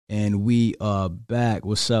And we are back.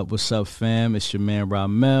 What's up, fam? It's your man,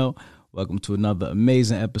 Ramel. Welcome to another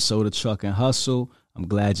amazing episode of Truck and Hustle. I'm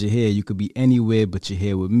glad you're here. You could be anywhere, but you're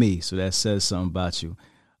here with me, so that says something about you.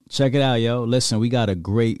 Check it out, yo. Listen, we got a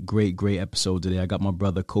great episode today. I got my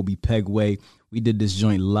brother, Kobe Pegway. We did this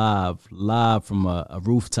joint live from a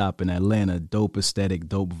rooftop in Atlanta. Dope aesthetic,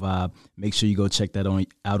 dope vibe. Make sure you go check that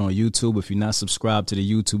out on YouTube. If you're not subscribed to the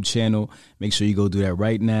YouTube channel, make sure you go do that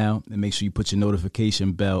right now. And make sure you put your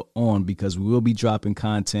notification bell on because we will be dropping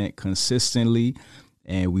content consistently.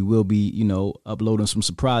 And we will be, uploading some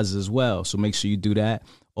surprises as well. So make sure you do that.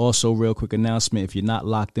 Also, real quick announcement, if you're not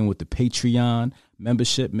locked in with the Patreon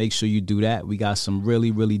membership, make sure you do that. We got some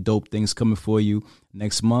really dope things coming for you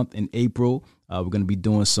next month in April. We're going to be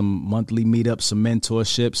doing some monthly meetups, some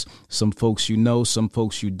mentorships, some folks you know, some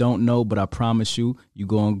folks you don't know, but I promise you, you're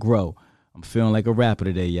going to grow. I'm feeling like a rapper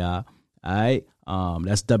today, y'all. All right.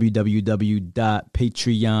 That's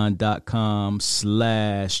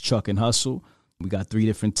www.patreon.com/truckandhustle. We got 3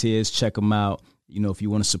 different tiers. Check them out. If you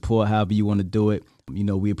want to support however you want to do it,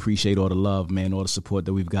 we appreciate all the love, man, all the support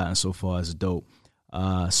that we've gotten so far is dope.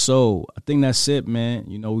 So I think that's it, man.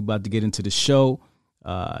 We about to get into the show.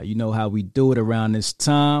 You know how we do it around this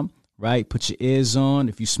time, right? Put your ears on.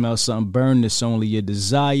 If you smell something burn, it's only your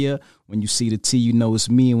desire. When you see the T, you know it's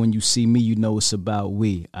me. And when you see me, you know it's about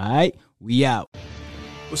we. All right? We out.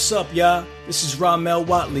 What's up, y'all? This is Ramel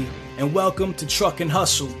Watley, and welcome to Truck and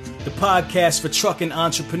Hustle, the podcast for trucking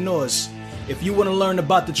entrepreneurs. If you want to learn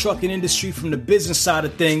about the trucking industry from the business side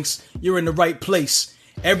of things, you're in the right place.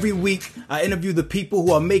 Every week, I interview the people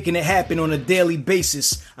who are making it happen on a daily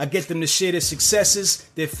basis. I get them to share their successes,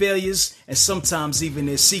 their failures, and sometimes even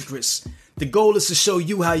their secrets. The goal is to show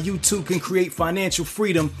you how you too can create financial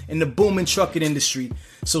freedom in the booming trucking industry.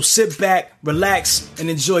 So sit back, relax, and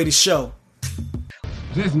enjoy the show.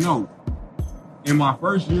 Just know, in my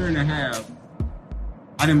first year and a half,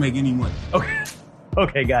 I didn't make any money.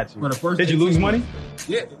 Okay, got you. For the first Did you lose money?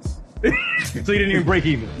 Yes. So you didn't even break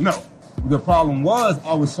even? No. The problem was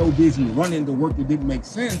I was so busy running the work that didn't make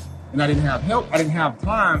sense, and I didn't have help. I didn't have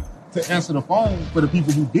time to answer the phone for the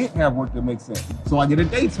people who did have work that makes sense. So I get a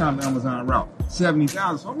daytime Amazon route,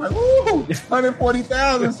 70,000. So I'm like, woo,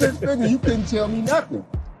 140,000, 6 figures. You couldn't tell me nothing.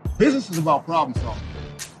 Business is about problem solving.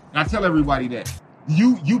 And I tell everybody that.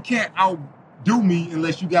 You can't outdo me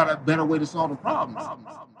unless you got a better way to solve the problem.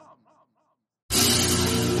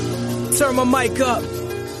 Turn my mic up.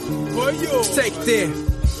 Take there.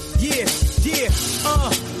 Yeah.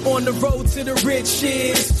 On the road to the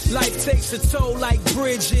riches. Life takes a toll like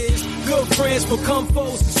bridges. Good friends become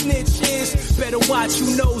foes to snitches. Better watch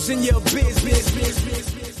who knows in your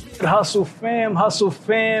business. Hustle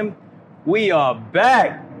fam. We are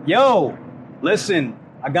back. Yo, listen,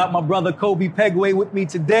 I got my brother Kobe Pegway with me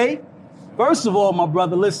today. First of all, my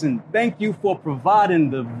brother, listen, thank you for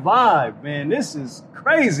providing the vibe, man. This is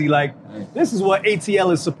crazy. Like, this is what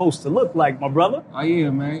ATL is supposed to look like, my brother. Oh, yeah,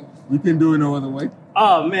 man. We couldn't do it no other way.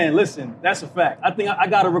 Oh, man, listen, that's a fact. I think I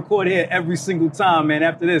got to record here every single time, man.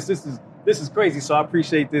 After this is crazy. So I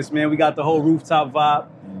appreciate this, man. We got the whole rooftop vibe.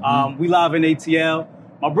 Mm-hmm. We live in ATL.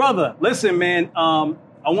 My brother, listen, man, I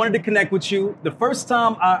wanted to connect with you. The first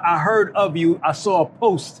time I heard of you, I saw a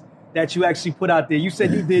post that you actually put out there. You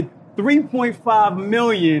said you did $3.5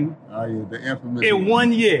 million the infamous in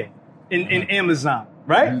 1 year in Amazon,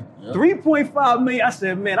 right? Mm-hmm. Yep. 3.5 million. I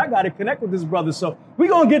said, man, I got to connect with this brother. So we're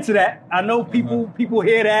going to get to that. I know people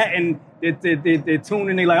hear that and they're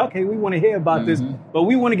tuning. They're like, okay, we want to hear about this. But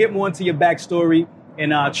we want to get more into your backstory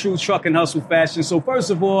in true truck and hustle fashion. So first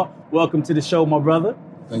of all, welcome to the show, my brother.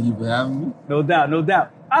 Thank you for having me. No doubt.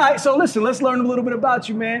 All right, so listen, let's learn a little bit about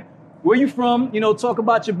you, man. Where you from? Talk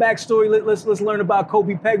about your backstory. Let's learn about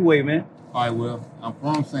Kobe Pegway, man. All right, well, I'm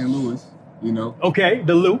from St. Louis, Okay,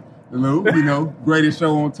 the Lou. The Lou, greatest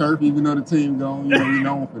show on turf, even though the team gone, we're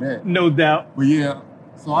known for that. No doubt. But yeah,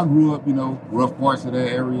 so I grew up, rough parts of that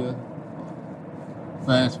area.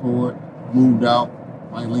 Fast forward, moved out.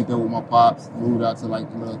 I linked up with my pops, moved out to like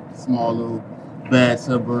a small little bad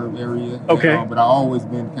suburb area. Okay. But I always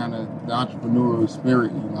been kind of the entrepreneurial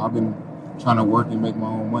spirit. I've been trying to work and make my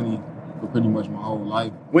own money for pretty much my whole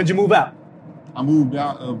life. When'd you move out? I moved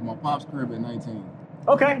out of my pop's crib at 19.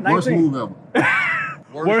 Okay, 19. Worst move ever.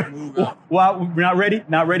 Worst move ever. Well, we're not ready?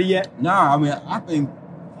 Not ready yet? Nah, I mean, I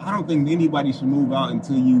don't think anybody should move out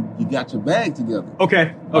until you got your bag together.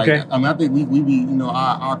 Okay. I mean, I think we be,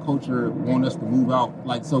 our culture want us to move out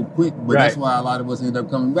like so quick, but that's why a lot of us end up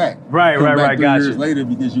coming back. Right. 3 years later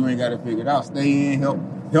because you ain't got to figure it out. Stay in,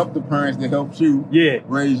 help the parents that helped you,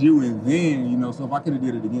 raise you, and then, so if I could have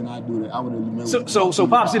did it again, I'd do it. I would have. So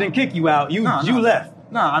Pops didn't kick you out. You left.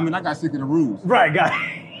 Nah, I mean, I got sick of the rules. Right, got it.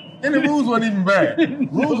 And the rules wasn't even bad.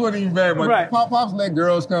 Rules wasn't even bad, but Right. Pops let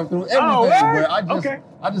girls come through everything. right. But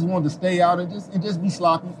I just wanted to stay out and just be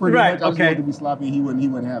sloppy. Pretty Right, much. I just okay. wanted to be sloppy. And he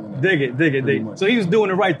wasn't having that. Dig it. Pretty much. So he was doing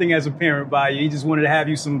the right thing as a parent by you. He just wanted to have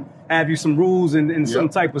you some rules and some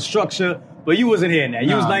Yep. type of structure. But you wasn't hearing that.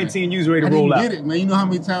 You was Nah, 19. man. You was ready to I roll didn't out. get it, man. You know how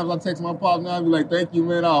many times I text my pops now? I be like, "Thank you,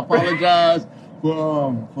 man. I apologize for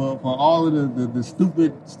all of the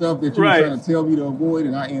stupid stuff that you were Right. trying to tell me to avoid."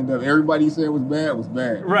 And I end up everybody said was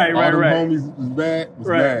bad. Right, all right, them right. homies was bad.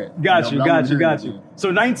 Right. Got you. But I wasn't hearing it, man. So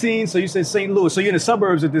 19. So you said St. Louis. So you're in the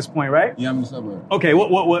suburbs at this point, right? Yeah, I'm in the suburbs. Okay.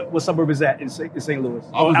 What suburb is that in St. Louis?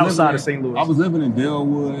 I was Outside living of St. Louis. I was living in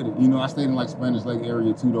Delwood. You know, I stayed in like Spanish Lake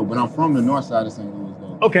area too, though. But I'm from the north side of St. Louis,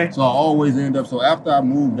 though. Okay. So I always end up. So after I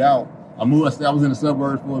moved out, I was in the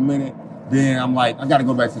suburbs for a minute. Then I'm like, I got to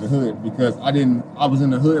go back to the hood because I was in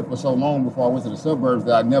the hood for so long before I went to the suburbs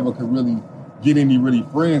that I never could really get any really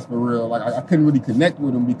friends for real. Like I couldn't really connect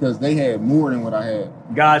with them because they had more than what I had.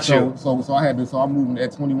 Got you. So I had to. So I moved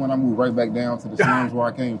at 21. I moved right back down to the slums where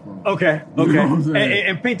I came from. Okay. You know what I'm Okay. saying?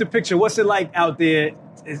 And paint the picture. What's it like out there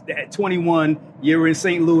at 21? You're in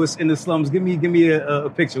St. Louis in the slums. Give me a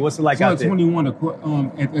picture. What's it like So out at there? 21,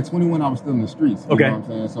 at 21, I was still in the streets. You Okay. know what I'm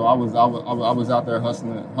saying? So I was out there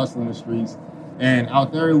hustling the streets, and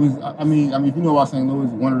out there it was. I mean, if you know about St. Louis,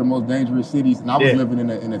 one of the most dangerous cities, and I was Yeah. living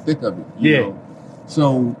in the thick of it. You Yeah. know?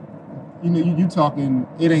 So, you know, you talking?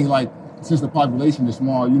 It ain't like since the population is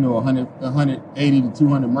small. You know, 180 to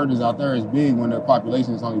 200 murders out there is big when the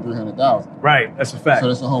population is only 300,000. Right. That's a fact. So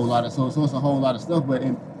that's a whole lot of so it's a whole lot of stuff. But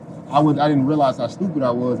I didn't realize how stupid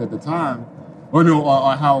I was at the time, or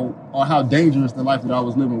how dangerous the life that I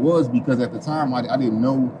was living was, because at the time I didn't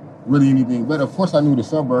know really anything. But of course I knew the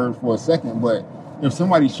suburbs for a second. But if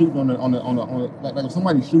somebody's shooting like if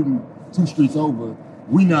somebody's shooting 2 streets over,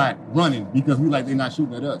 we not running because they're not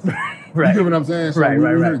shooting at us. Right. You get what I'm saying? So Right, we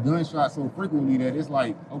right, hear right. gunshots so frequently that it's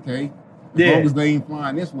like, okay, as Yeah. long as they ain't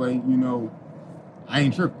flying this way, you know, I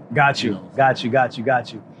ain't tripping. Got you. know? Got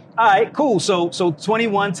you. All right, cool. So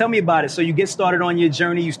 21, tell me about it. So you get started on your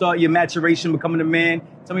journey, you start your maturation, becoming a man.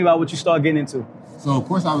 Tell me about what you start getting into. So of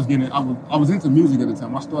course I was into music at the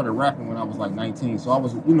time. I started rapping when I was like 19. So I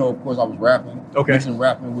was, you know, of course I was rapping. Okay. Mixing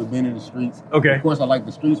rapping with being in the streets. Okay. Of course I like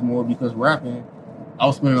the streets more because rapping, I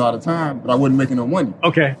was spending a lot of time, but I wasn't making no money.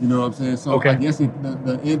 Okay. You know what I'm saying? So Okay. I guess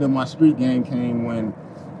the end of my street game came when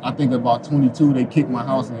I think about 22, they kicked my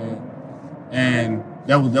house in, and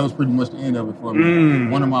that was pretty much the end of it for me. Mm.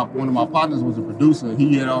 One of my partners was a producer.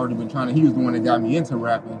 He had already been he was the one that got me into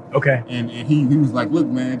rapping. Okay. And he was like, look,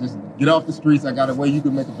 man, just get off the streets. I got a way you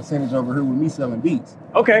can make a percentage over here with me selling beats.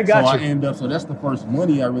 Okay, got so you. I end up, so that's the first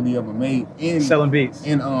money I really ever made in Selling beats.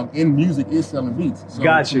 in music is selling beats. So,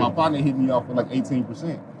 Got so you. my partner hit me off for like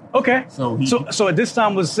 18%. Okay. So he So at this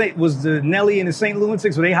time was the Nelly and the St.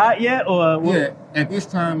 Lunatics, were they hot yet? Or what? yeah, at this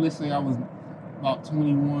time, let's say I was about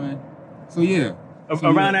 21. So yeah.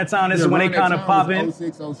 Around that time, this is when they kind of pop in.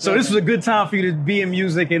 06, 07. So this was a good time for you to be in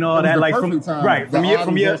music and all It was that, the like perfect time. right The from your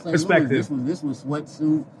Autumn of St. Louis, perspective. This was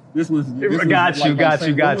sweatsuit. This was Got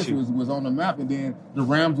St. you. Louis was on the map, and then the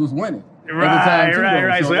Rams was winning. at the Right, time, too, right, though.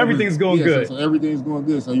 right. So it everything's going good. So everything's going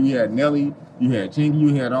good. So you had Nelly, you had Chingy,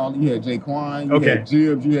 you had Jaquan, you Okay. had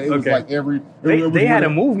Jibs. It was Okay. like every. They had a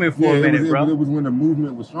movement for a minute, bro. It was when the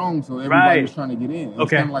movement was strong, so everybody Right. was trying to get in. It's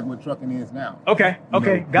Okay. kind of like what trucking is now. Okay, You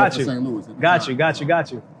okay, know, got for you. St. Louis at the Got time.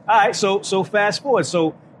 you. All right, so fast forward.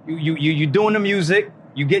 So you doing the music,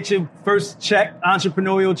 you get your first check,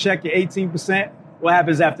 entrepreneurial check, your 18%. What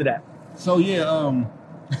happens after that? So yeah,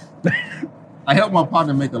 I helped my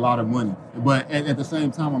partner make a lot of money, but at the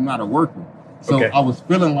same time, I'm not a worker. So Okay. I was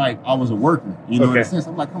feeling like I was a worker, you know, in Okay. a sense.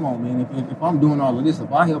 I'm like, come on, man, if I'm doing all of this,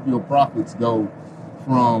 if I help your profits go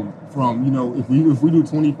from you know, if we do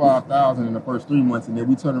 25,000 in the first 3 months and then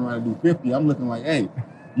we turn around and do 50, I'm looking like, hey,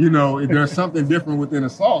 you know, if there's something different within the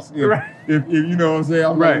sauce. If, Right. if you know what I'm saying,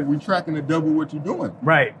 I'm Right. like, we tracking to double what you're doing.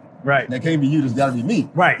 Right. That can't be you. That's got to be me.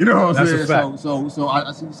 Right. You know what I'm That's a saying? fact. So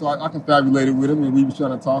I confabulated with him, and we was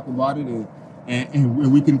trying to talk about it,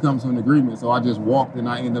 and we can come to an agreement. So I just walked, and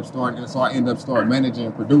I end up starting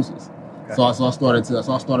managing producers. Okay. So I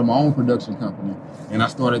started my own production company, and I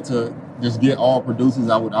started to just get all producers.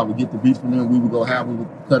 I would get the beats from them. We would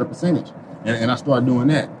cut a percentage, and I started doing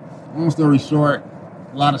that. Long story short,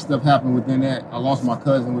 a lot of stuff happened within that. I lost my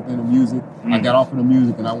cousin within the music. I got off of the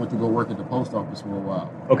music, and I went to go work at the post office for a while.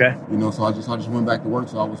 Okay. You know, so I just went back to work.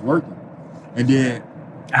 So I was working, and then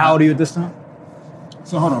How old are you at this time?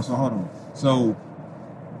 so hold on. So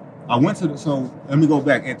I went to so let me go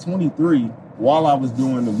back. At 23, while I was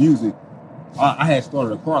doing the music, I had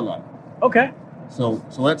started a car lot. Okay. So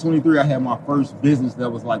at 23, I had my first business that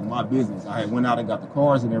was like my business. I had went out and got the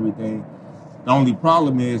cars and everything. The only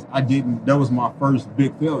problem is that was my first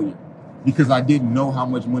big failure because I didn't know how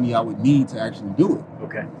much money I would need to actually do it.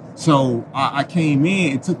 Okay. So I came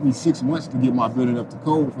in, it took me 6 months to get my building up to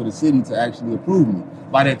code for the city to actually approve me.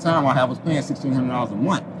 By that time, I was paying $1,600 a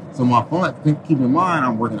month. So my fund, keep in mind,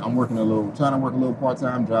 I'm working trying to work a little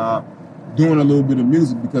part-time job, doing a little bit of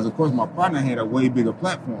music because, of course, my partner had a way bigger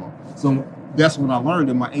platform. So that's when I learned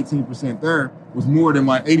that my 18% there was more than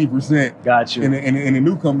my 80% Got you. in the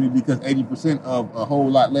new company because 80% of a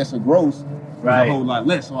whole lot lesser gross was Right. a whole lot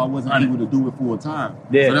less. So I wasn't able to do it full time.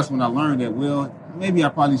 Yeah. So that's when I learned that, well, maybe I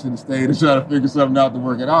probably should have stayed and try to figure something out to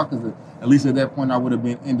work it out because at least at that point I would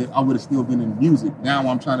have still been in music. Now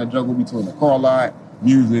I'm trying to juggle between the car lot,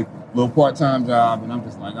 music, little part-time job, and I'm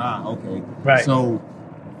just like, okay. Right. So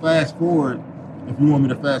fast forward, if you want me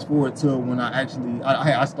to fast forward to when I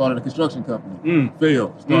started a construction company,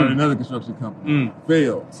 failed. Started another construction company,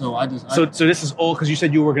 failed. So So this is all because you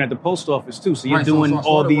said you were working at the post office too. So you're Right, doing so I all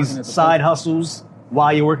started working these at the side post hustles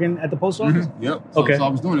while you're working at the post office? Yep. Okay. So I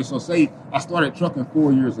was doing it. So say I started trucking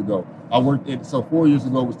 4 years ago. 4 years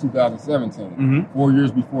ago was 2017. 4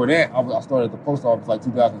 years before that, I started at the post office like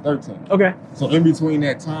 2013. Okay. So in between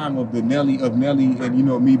that time of Nelly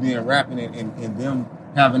and me being rapping and them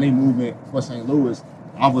having a movement for St. Louis,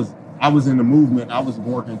 I was in the movement. I was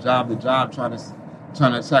working job to job trying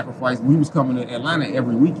to sacrifice. We was coming to Atlanta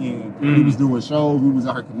every weekend. We was doing shows. We was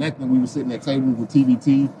out here connecting. We was sitting at tables with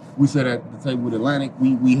TBT. We sat at the table with Atlantic.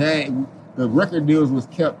 We had the record deals was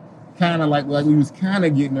kept kind of like we was kind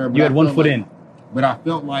of getting there. But You had one foot in. But I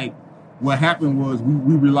felt like what happened was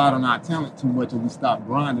we relied on our talent too much and we stopped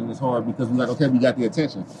grinding as hard because we like, okay, we got the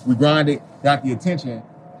attention. We grinded, got the attention.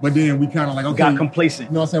 But then we kind of like, okay. Got complacent.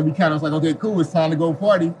 You know what I'm saying? We kind of was like, okay, cool, it's time to go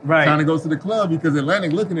party. Right. Time to go to the club because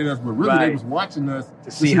Atlantic looking at us, but really Right. they was watching us to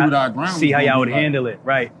See what our ground see was how gonna y'all be would like. handle it.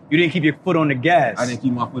 Right. You didn't keep your foot on the gas. I didn't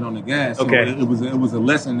keep my foot on the gas. So Okay. it was a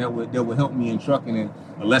lesson that would help me in trucking and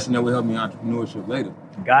a lesson that would help me in entrepreneurship later.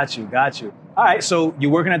 Got you. All right, so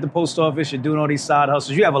you're working at the post office, you're doing all these side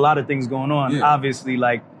hustles. You have a lot of things going on, Yeah. obviously,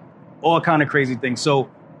 like all kind of crazy things. So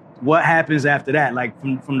what happens after that? Like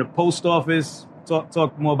from the post office,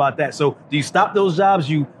 talk more about that. So do you stop those jobs?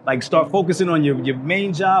 You like start focusing on your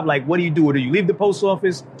main job? Like what do you do? Or do you leave the post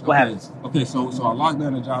office? What happens? Okay, so I locked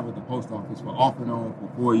down a job at the post office for off and on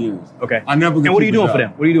for 4 years. Okay. I never. And what are you doing for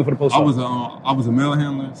them? What are you doing for the post I office? was a mail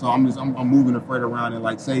handler, so I'm moving the freight around and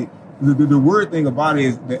like say the weird thing about it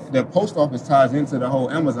is that the post office ties into the whole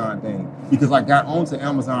Amazon thing because I got onto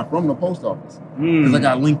Amazon from the post office because I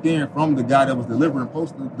got linked in from the guy that was delivering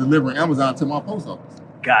Amazon to my post office.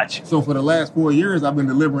 Gotcha. So for the last 4 years, I've been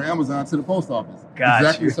delivering Amazon to the post office. Got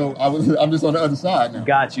exactly. you. So I'm just on the other side now.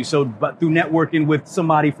 Got you. So but through networking with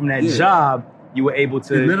somebody from that Yeah. job, you were able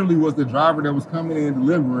to It literally was the driver that was coming in and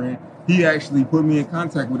delivering. He actually put me in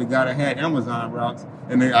contact with a guy that had Amazon routes,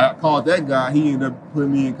 and then I called that guy. He ended up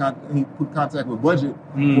putting me in contact with Budget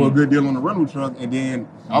for a good deal on the rental truck, and then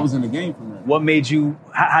I was in the game from there. What made you,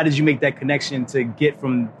 how did you make that connection to get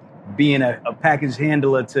from being a package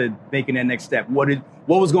handler to making that next step? What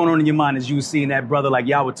was going on in your mind as you were seeing that brother? Like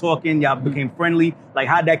y'all were talking, y'all became friendly. Like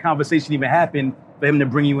how'd that conversation even happen for him to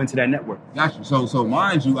bring you into that network? Gotcha. So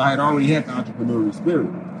mind you, I had already had the entrepreneurial spirit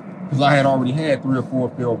because I had already had 3 or 4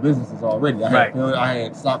 failed businesses already. I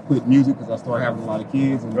had stopped quit music because I started having a lot of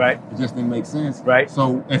kids and Right. it just didn't make sense. Right.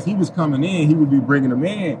 So as he was coming in, he would be bringing them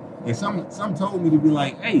in, and some told me to be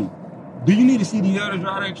like, hey, do you need a CDL to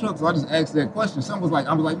drive that truck? So I just asked that question. Some was like,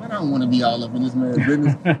 I was like, man, I don't want to be all up in this man's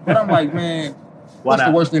business. But I'm like, man, what's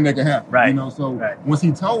the worst thing that can happen? Right. You know, so Right. once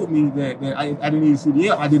he told me that I didn't need a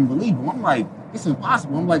CDL, I didn't believe him. I'm like, it's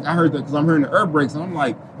impossible. I'm like, I heard that because I'm hearing the air brakes, and I'm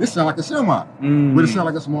like, this sounds like a semi, but it sounds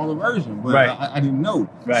like a smaller version. But Right. I didn't know.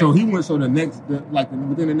 Right. So he went. So within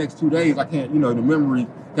the next 2 days, I can't. You know, the memory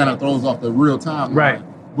kind of throws off the real time. Right.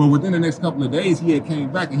 But within the next couple of days, he had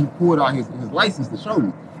came back and he pulled out his license to show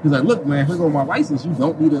me. He's like, look, man, here go my license. You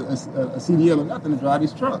don't need a CDL or nothing to drive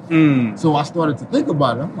this truck. So I started to think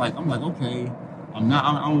about it. I'm like, okay, I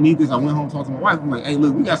don't need this. I went home, talked to my wife. I'm like, hey,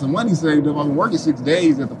 look, we got some money saved up. I've been working 6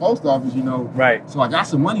 days at the post office, you know. Right. So I got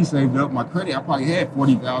some money saved up. My credit, I probably had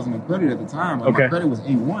 $40,000 in credit at the time. Like Okay. My credit was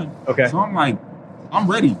A1. Okay. So I'm like, I'm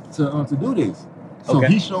ready to do this. So Okay.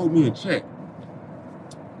 he showed me a check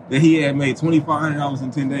that he had made $2,500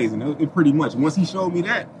 in 10 days. And it pretty much, once he showed me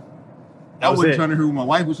that, I was wasn't it. trying to hear what my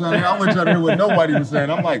wife was trying to hear. I wasn't trying to hear what nobody was saying.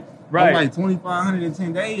 I'm like, Right. I'm like 2,500 in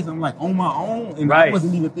 10 days. I'm like on my own. And Right. I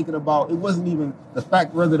wasn't even thinking about, it wasn't even the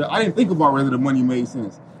fact I didn't think about whether the money made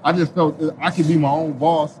sense. I just felt that I could be my own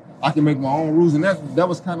boss. I can make my own rules. And that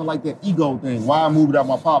was kind of like that ego thing. Why I moved out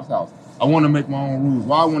my pop's house. I want to make my own rules.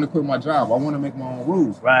 Why I want to quit my job? I want to make my own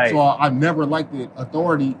rules. Right. So I never liked the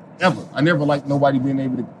authority ever. I never liked nobody being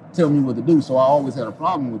able to tell me what to do. So I always had a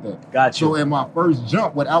problem with that. Gotcha. So at my first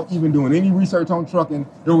jump, without even doing any research on trucking,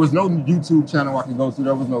 there was no YouTube channel I could go to.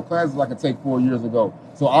 There was no classes I could take 4 years ago.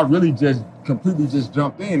 So I really just completely just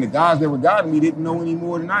jumped in. The guys that were guiding me didn't know any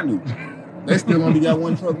more than I knew. They still only got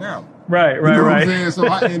one truck now. Right. You know what I'm saying? So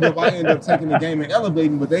I end up taking the game and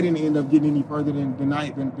elevating, but they didn't end up getting any further than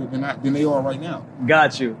they are right now.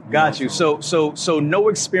 Got you. So no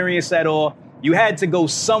experience at all. You had to go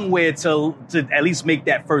somewhere to at least make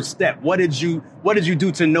that first step. What did you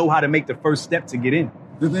do to know how to make the first step to get in?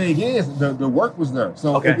 The thing is, the work was there.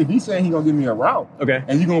 So Okay. if he's saying he's gonna give me a route, Okay.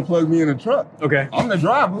 and you're gonna plug me in a truck, Okay. I'm the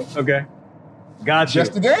driver. Okay. Got you.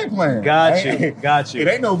 Just the game plan. Got you. It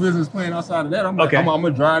ain't no business plan outside of that. I'm like, Okay. I'm gonna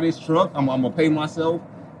drive this truck. I'm gonna pay myself.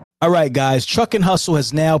 All right, guys, Truck and Hustle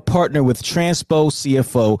has now partnered with Transpo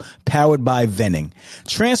CFO, powered by Venning.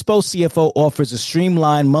 Transpo CFO offers a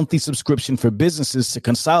streamlined monthly subscription for businesses to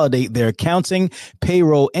consolidate their accounting,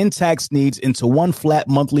 payroll, and tax needs into one flat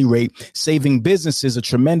monthly rate, saving businesses a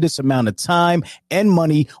tremendous amount of time and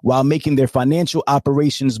money while making their financial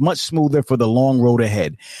operations much smoother for the long road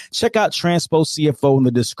ahead. Check out Transpo CFO in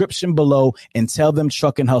the description below and tell them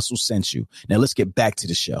Truck and Hustle sent you. Now let's get back to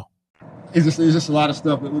the show. It's just a lot of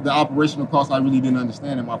stuff. The operational costs I really didn't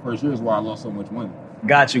understand in my first year is why I lost so much money.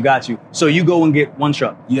 Got you. So you go and get one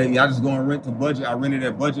truck. Yeah. I just go and rent to Budget. I rented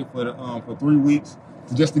at Budget for 3 weeks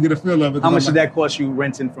just to get a feel of it. How much did that cost you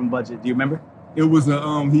renting from Budget? Do you remember? It was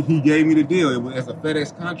he gave me the deal. It was as a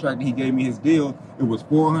FedEx contractor. He gave me his deal. It was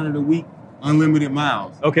 $400 a week, unlimited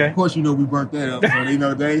miles. Okay. Of course, we burnt that up. So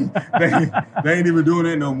they ain't even doing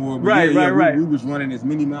that no more. But Right. We was running as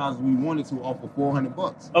many miles as we wanted to off of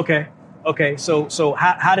 $400. Okay. So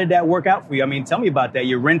how did that work out for you? I mean, tell me about that.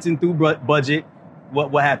 You're renting through Budget.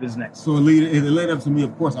 What happens next? So it led up to me.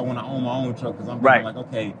 Of course, I want to own my own truck because I'm thinking like,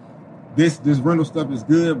 okay, this rental stuff is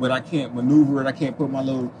good, but I can't maneuver it. I can't put my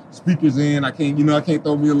little speakers in. I can't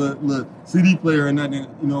throw me a little CD player and nothing,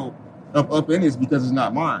 up in this because it's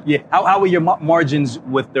not mine. Yeah. How were your margins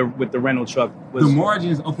with the rental truck? The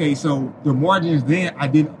margins. Okay, so the margins then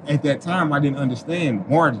at that time I didn't understand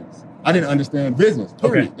margins. I didn't understand business.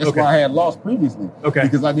 Period. Okay. That's why I had lost previously. Okay.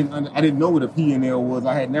 Because I didn't know what a P&L was.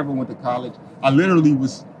 I had never went to college. I literally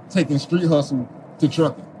was taking street hustle to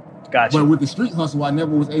trucking. Gotcha. But with the street hustle, I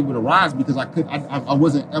never was able to rise because I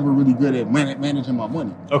wasn't ever really good at managing my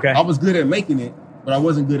money. Okay. I was good at making it, but I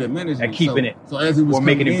wasn't good at managing At keeping it. So as it was Or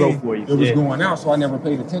making it coming grow for you. it was Yeah. going out. So I never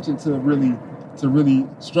paid attention to really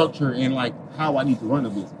structure and like how I need to run a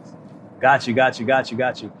business. Got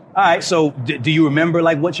you. All right. So do you remember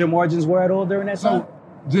like what your margins were at all during that time?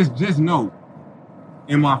 So just know,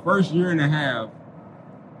 in my first year and a half,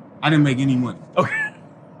 I didn't make any money.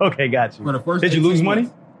 Okay, got you. For the first did you 18 lose money?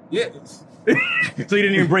 months. Yes. So you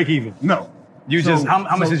didn't even break even? No.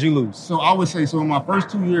 How much did you lose? So I would say, in my first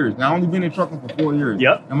 2 years, now I only been in trucking for 4 years.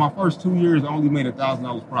 Yep. In my first 2 years, I only made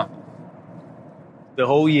 $1,000 profit. The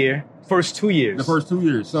whole year? First 2 years? The first 2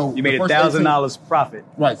 years. So you made $1,000 profit.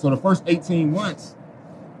 Right. So the first 18 months,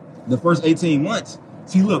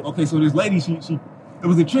 see, look, okay, so this lady, she it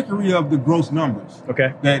was the trickery of the gross numbers.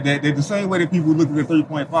 Okay. That the same way that people look at the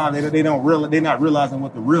 3.5, they're not realizing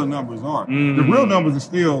what the real numbers are. The real numbers are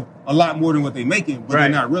still a lot more than what they're making, but Right.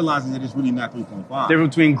 they're not realizing that it's really not 3.5.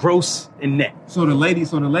 Difference between gross and net. So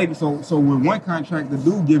with one contract, the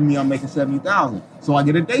dude giving me, I'm making $70,000. So I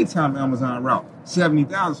get a daytime Amazon route,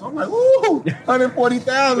 $70,000. So I'm like, ooh,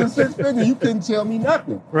 $140,000, 6 figures. You couldn't tell me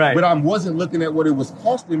nothing. Right. But I wasn't looking at what it was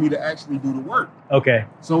costing me to actually do the work. Okay.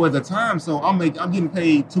 So at the time, I'm getting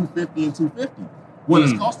paid $250 and $250. Well,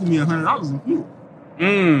 it's costing me $100 in fuel.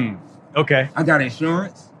 Okay. I got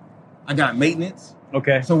insurance. I got maintenance.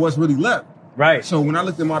 Okay. So what's really left? Right. So when I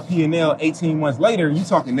looked at my P&L 18 months later, you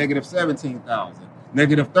talking negative $17,000,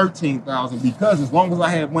 negative $13,000, because as long as I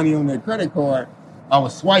had money on that credit card, I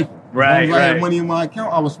was swiping. Right, As long as I right. had money in my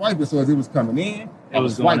account, I was swiping. So as it was coming in, I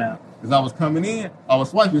was going swiping. out. As I was coming in, I was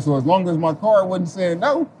swiping. So as long as my card wasn't saying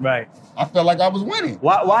no, Right. I felt like I was winning.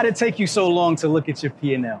 Why did it take you so long to look at your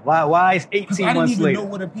P&L? Why is 18 I didn't months even later? know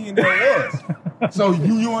what a P&L was. So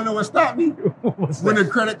you want to know what stopped me? What's When that? the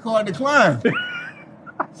credit card declined.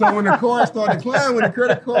 So when the card started declining, when the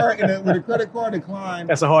credit card declined,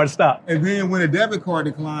 That's a hard stop. and then when the debit card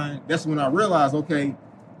declined, that's when I realized, okay,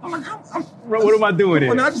 I'm like, What am I doing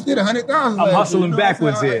here? Well, I just did 100,000. I'm hustling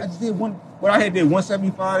backwards here. I just did I had did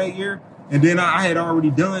 175 that year, and then I had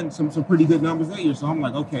already done some pretty good numbers that year. So I'm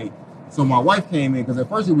like, okay. So my wife came in because at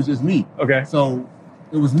first it was just me. Okay. So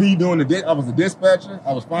It was me doing I was a dispatcher.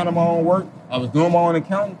 I was finding my own work. I was doing my own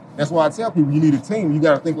accounting. That's why I tell people you need a team. You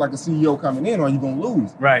got to think like a CEO coming in or you're going to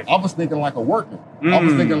lose. Right. I was thinking like a worker. I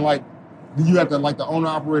was thinking like you have to like the owner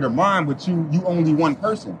operator mind, but you only one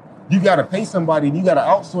person. You got to pay somebody. And you got to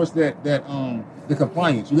outsource the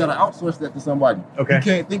compliance. You got to outsource that to somebody. Okay. You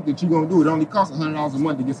can't think that you're going to do it. It only costs $100 a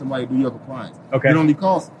month to get somebody to do your compliance. Okay. It only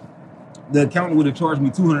costs, the accountant would have charged me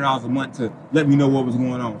 $200 a month to let me know what was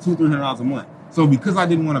going on. $200-$300 a month. So because I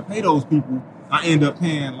didn't want to pay those people, I end up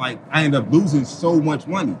losing so much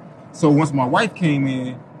money. So once my wife came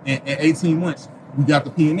in at 18 months, we got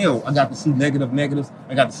the P&L. I got to see negatives.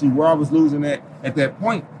 I got to see where I was losing at. At that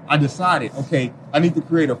point, I decided, okay, I need to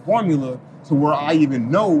create a formula to where I even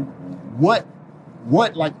know what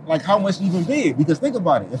like how much even bid. Because think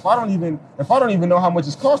about it, if I don't even know how much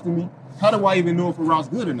it's costing me, how do I even know if a route's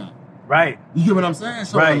good or not? Right. You get what I'm saying?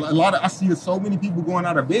 So right. I see so many people going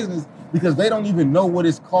out of business because they don't even know what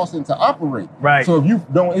it's costing to operate. Right. So if you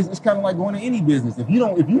don't, it's kind of like going to any business. If you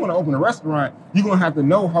want to open a restaurant, you're gonna have to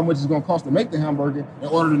know how much it's gonna cost to make the hamburger in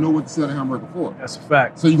order to know what to sell the hamburger for. That's a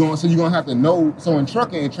fact. So you're gonna have to know. So in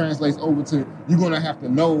trucking, it translates over to you're gonna have to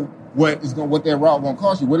know what that route gonna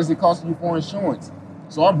cost you. What is it costing you for insurance?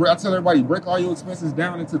 So I tell everybody, break all your expenses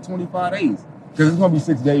down into 25 days. Because it's gonna be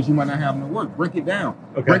 6 days you might not have no work. Break it down.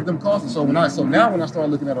 Okay. Break them costs. So now when I start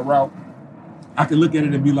looking at a route, I can look at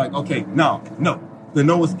it and be like, okay, no. The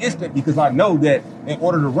no is instant because I know that in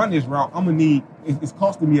order to run this route, I'm gonna need it's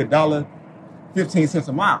costing me $1.15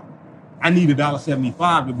 a mile. I need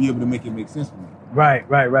 $1.75 to be able to make it make sense for me. Right.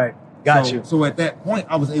 Got you. So at that point,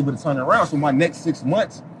 I was able to turn it around. So the next 6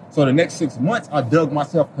 months, I dug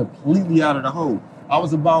myself completely out of the hole. I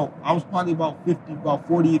was probably about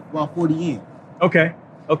 40 in. Okay.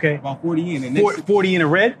 About 40 in. And 40 in a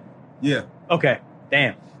red? Yeah. Okay.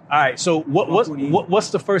 Damn. All right. So what's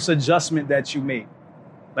the first adjustment that you made?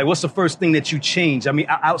 Like, what's the first thing that you changed? I mean,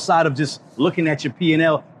 outside of just looking at your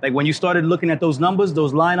P&L, like when you started looking at those numbers,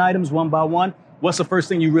 those line items one by one, what's the first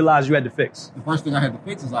thing you realized you had to fix? The first thing I had to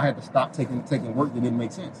fix is I had to stop taking work that didn't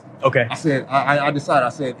make sense. Okay. I said, I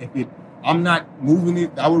decided, I'm not moving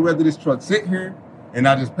it. I would rather this truck sit here and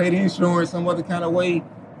I just pay the insurance some other kind of way.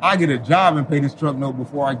 I get a job and pay this truck note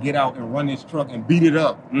before I get out and run this truck and beat it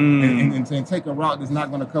up and take a route that's not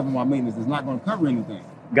going to cover my maintenance. It's not going to cover anything.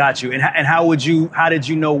 Got you. And how did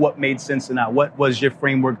you know what made sense or not? What was your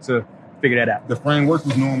framework to figure that out? The framework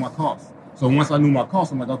was knowing my costs. So once I knew my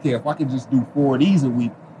costs, I'm like, okay, if I could just do 4 of these a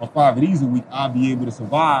week or 5 of these a week, I'll be able to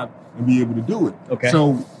survive and be able to do it. Okay.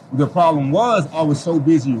 So the problem was I was so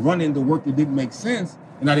busy running the work that didn't make sense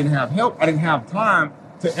and I didn't have help. I didn't have time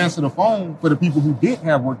to answer the phone for the people who did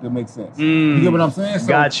have work that makes sense. You get what I'm saying? So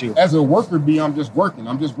got you. As a worker bee, I'm just working.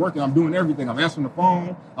 I'm doing everything. I'm answering the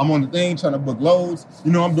phone. I'm on the thing trying to book loads.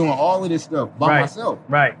 I'm doing all of this stuff by myself.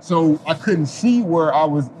 Right. So I couldn't see where I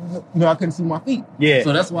was, I couldn't see my feet. Yeah.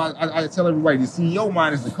 So that's why I tell everybody the CEO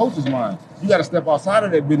mind is the coach's mind. You got to step outside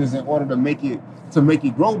of that business in order to make it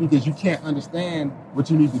grow because you can't understand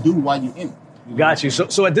what you need to do while you're in it. Got you.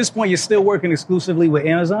 So at this point, you're still working exclusively with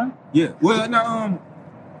Amazon? Yeah. Well, no,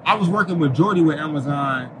 I was working majority with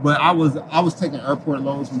Amazon, but I was taking airport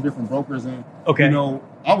loads from different brokers, and okay. I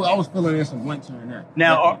was filling in some blanks here and there.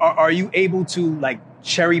 Now, are you able to like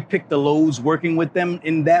cherry pick the loads working with them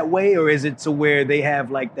in that way, or is it to where they have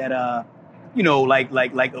like that,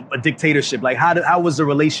 like a dictatorship? Like how was the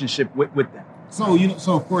relationship with them? So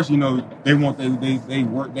of course they want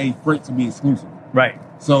they freight to be exclusive, right?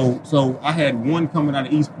 So I had one coming out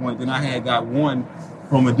of East Point, then I had got one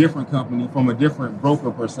from a different company, from a different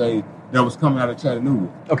broker per se, that was coming out of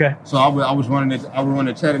Chattanooga. Okay. So I would run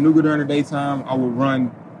at Chattanooga during the daytime. I would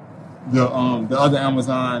run the other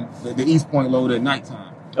Amazon, the East Point load at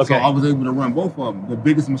nighttime. Okay. So I was able to run both of them. The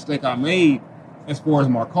biggest mistake I made, as far as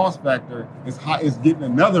my cost factor, is getting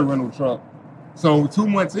another rental truck. So 2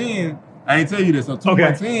 months in, I ain't tell you this. So 2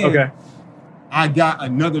 months in, I got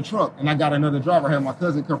another truck and I got another driver. I had my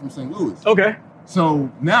cousin come from St. Louis. Okay. So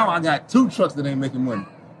now I got 2 trucks that ain't making money.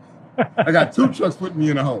 I got 2 trucks putting me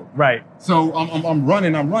in a hole. Right. So I'm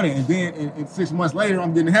running, and then in 6 months later,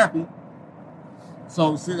 I'm getting happy.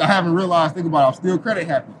 So I haven't realized. Think about it. I'm still credit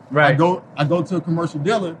happy. Right. I go to a commercial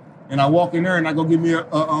dealer and I walk in there and I go get me a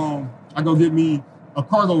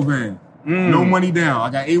cargo van. No money down. I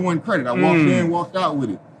got A1 credit. I walked in, walked out with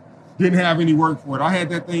it. Didn't have any work for it. I had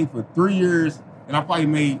that thing for 3 years and I probably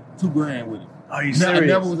made $2,000 with it. Are you serious? I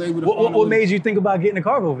never was able to. What made you think about getting a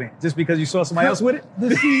cargo van? Just because you saw somebody else with it?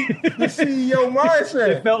 The CEO mindset.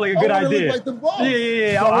 It felt like a good idea. Look like the boss.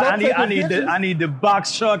 Yeah. So I need the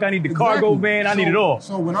box truck. I need the cargo van. I need it all.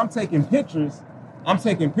 So when I'm taking pictures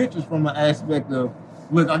from an aspect of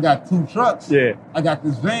look, I got 2 trucks. Yeah. I got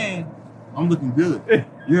this van. I'm looking good.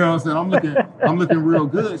 You know what I'm saying? I'm looking real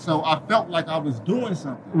good. So I felt like I was doing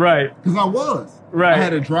something. Right. Because I was. Right. I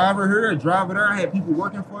had a driver here, a driver there. I had people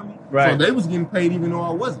working for me. Right. So they was getting paid even though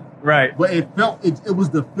I wasn't. Right. But it was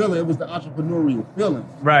the feeling. It was the entrepreneurial feeling.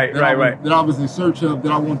 Right, that I was in search of,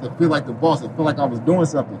 that I wanted to feel like the boss. I feel like I was doing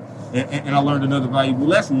something. And I learned another valuable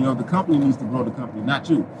lesson. You know, the company needs to grow the company, not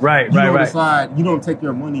you. Right, you right, don't right. decide, you don't take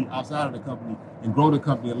your money outside of the company and grow the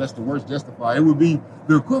company unless the work's justified. It would be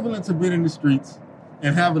the equivalent to being in the streets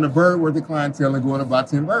and having a bird worth of clientele and going to buy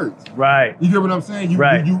 10 birds. Right. You get what I'm saying?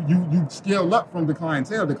 Right. You scale up from the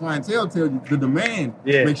clientele. The clientele tells you the demand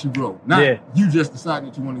makes you grow. Not you just decide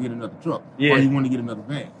that you want to get another truck or you want to get another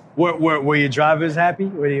van. Were your drivers happy?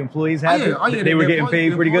 Were the employees happy? They were getting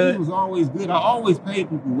paid pretty good? It was always good. I always paid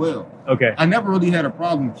people well. Okay. I never really had a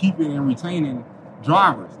problem keeping and retaining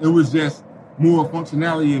drivers. It was just more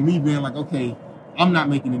functionality and me being like, okay, I'm not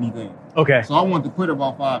making anything. Okay. So I wanted to quit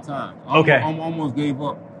about 5 times. I almost gave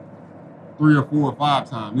up 3 or 4 or 5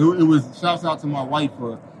 times. It was shouts out to my wife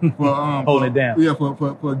for holding it down. Yeah,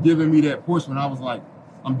 for giving me that push when I was like,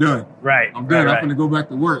 I'm done. Right. I'm done. Right, I'm gonna go back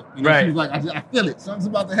to work. And then she was like, I feel it. Something's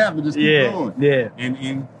about to happen. Just keep going. Yeah.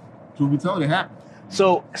 And truth be told, it happened.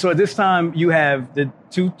 So at this time you have the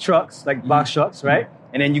 2 trucks, like box trucks, right?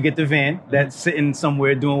 And then you get the van that's sitting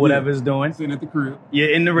somewhere doing whatever it's doing. Sitting at the crib. You're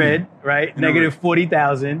in the red, right? Negative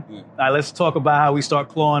 40,000. Yeah. All right, let's talk about how we start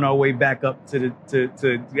clawing our way back up to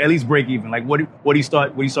at least break even. Like what do you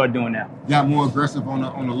start doing now? Got more aggressive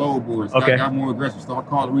on the load boards. Okay. Got more aggressive. Start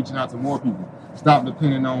reaching out to more people. Stop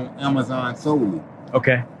depending on Amazon solely.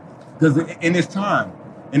 Okay. Because in this time,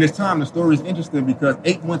 the story is interesting because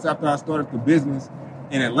 8 months after I started the business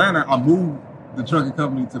in Atlanta, I moved the trucking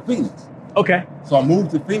company to Phoenix. Okay. So I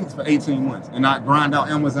moved to Phoenix for 18 months, and I grind out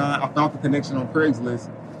Amazon. I found the connection on Craigslist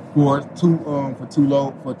for two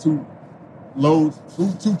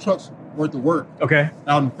trucks worth of work. Okay.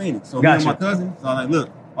 Out in Phoenix. So Gotcha. me and my cousin, so I'm like, look,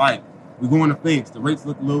 all right, we're going to Phoenix. The rates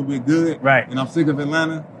look a little bit good. Right. And I'm sick of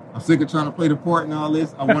Atlanta. I'm sick of trying to play the part and all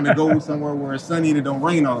this. I want to go somewhere where it's sunny and it don't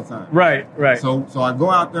rain all the time. Right. So I go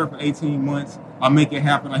out there for 18 months. I make it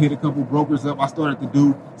happen. I hit a couple brokers up. I started to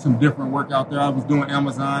do some different work out there. I was doing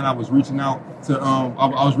Amazon. I was reaching out to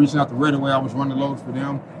I was reaching out to Redaway. I was running loads for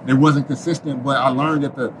them. It wasn't consistent, but I learned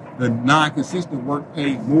that the non-consistent work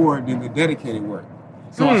paid more than the dedicated work.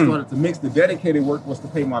 So I started to mix. The dedicated work was to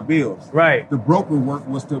pay my bills. Right. The broker work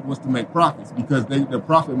was to make profits because the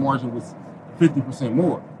profit margin was 50%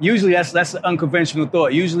 more. Usually that's an unconventional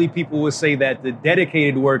thought. Usually people would say that the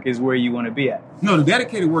dedicated work is where you want to be at. No, the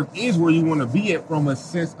dedicated work is where you want to be at from a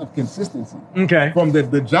sense of consistency. Okay. From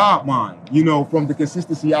the job mind, from the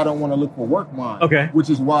consistency, I don't want to look for work mind. Okay.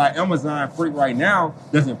 Which is why Amazon Freight right now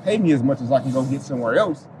doesn't pay me as much as I can go get somewhere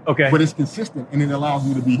else. Okay. But it's consistent and it allows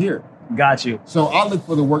me to be here. Got you. So I look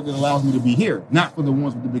for the work that allows me to be here, not for the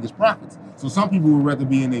ones with the biggest profits. So some people would rather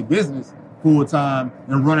be in a business full time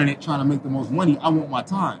and running it, trying to make the most money. I want my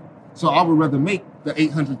time. So I would rather make the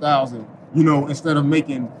 800,000, instead of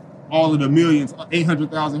making all of the millions,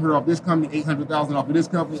 800,000 here off this company, 800,000 off of this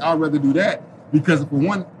company. I'd rather do that because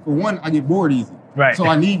for one, I get bored easy. Right. So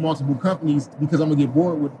I need multiple companies because I'm gonna get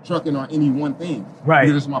bored with trucking on any one thing. Right.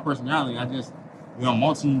 Because it's my personality. I just,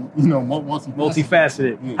 multifaceted.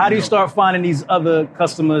 Multifaceted. How do you start finding these other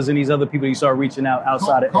customers and these other people you start reaching out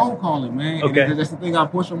outside of cold calling, man? Okay. And that's the thing I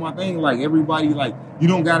push on my thing. Like everybody, you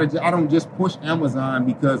don't gotta. I don't just push Amazon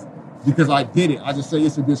because I did it. I just say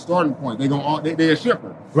it's a good starting point. They're a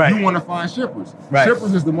shipper. Right. You want to find shippers. Right.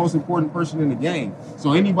 Shippers is the most important person in the game.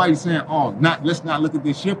 So anybody saying, let's not look at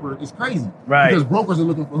this shipper, is crazy. Right. Because brokers are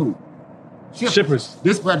looking for who? Shippers.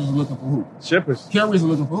 Dispatchers are looking for who? Shippers. Carriers are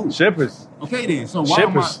looking for who? Shippers. Okay then. So why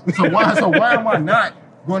am I not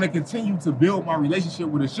going to continue to build my relationship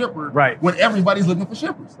with a shipper when everybody's looking for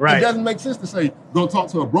shippers? Right. It doesn't make sense to say, go talk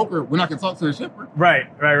to a broker when I can talk to a shipper. Right.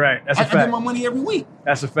 That's a fact. I get my money every week.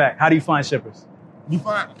 That's a fact. How do you find shippers?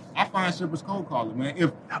 I find shippers cold calling,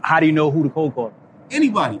 man. How do you know who to cold call?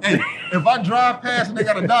 Anybody. Hey, if I drive past and they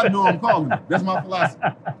got a dot door, I'm calling them. That's my philosophy.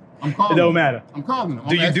 I'm calling them. It don't matter. I'm calling them.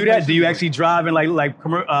 Do you do that? Do you actually drive in like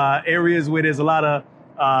areas where there's a lot of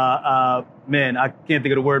man, I can't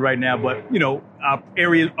think of the word right now, but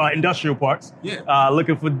industrial parts. Yeah.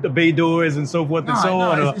 Looking for the bay doors and so forth and so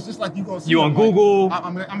on. It's just like you go see. You on Google?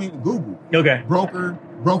 I mean Google. Okay.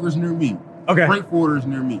 Brokers near me. Okay. Freight forwarders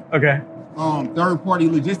near me. Okay. Third party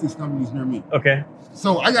logistics companies near me. Okay.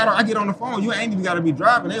 So I get on the phone. You ain't even got to be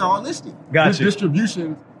driving. They all listed. Gotcha.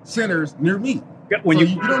 Distribution centers near me. When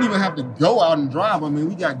you don't even have to go out and drive. I mean,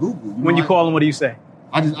 we got Google. When you call them, what do you say?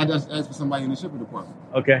 I just asked for somebody in the shipping department.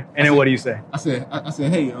 Okay. And then what do you say? I said,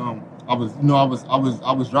 hey,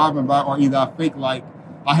 I was driving by, or either I fake like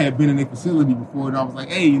I had been in a facility before, and I was like,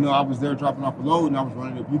 hey, I was there dropping off a load, and I was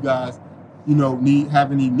running up. You guys,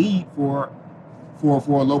 have any need for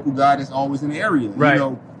a local guy that's always in the area?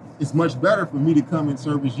 Right. It's much better for me to come and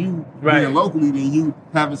service you being locally than you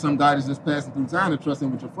having some guy that's just passing through town and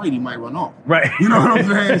trusting with your freight, he might run off. Right. You know what I'm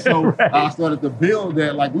saying? So Right. I started to build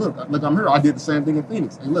that, like, look, I'm here. I did the same thing in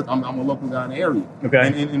Phoenix. Hey, look, I'm a local guy in the area.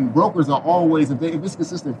 Okay. And brokers are always, if it's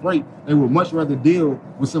consistent freight, they would much rather deal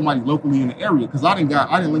with somebody locally in the area. Because I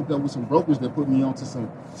didn't link up with some brokers that put me onto some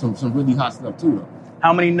really hot stuff too, though.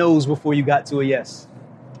 How many no's before you got to a yes?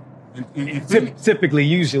 In Phoenix. Typically,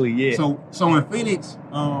 usually, yeah. So in Phoenix,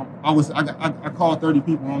 I called 30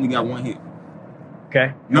 people and only got one hit.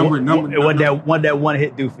 Okay. What that one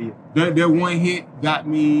hit do for you? That one hit got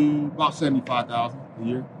me about $75,000 a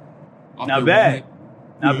year. Not bad.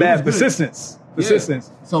 Not bad. Persistence. Persistence.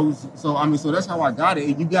 Yeah. So that's how I got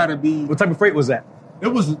it. You gotta be. What type of freight was that? It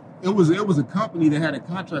was a company that had a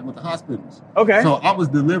contract with the hospitals. Okay. So I was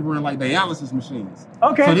delivering like dialysis machines.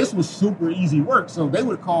 Okay. So this was super easy work. So they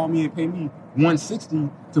would call me and pay me $160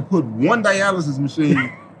 to put one dialysis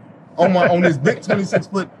machine on this big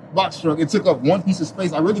 26-foot box truck. It took up one piece of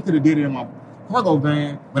space. I really could have did it in my cargo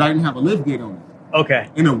van, but I didn't have a lift gate on it. Okay.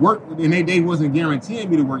 And it worked, and they wasn't guaranteeing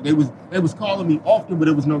me to work. They was calling me often, but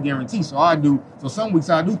it was no guarantee. So some weeks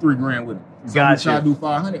I do $3,000 with them. Some weeks I do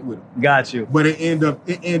 $500 with them. Got you. But it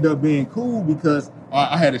ended up being cool because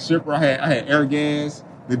I had a shipper. I had Air Gas.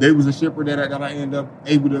 They was a shipper that I ended up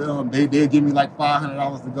able to. They'd give me like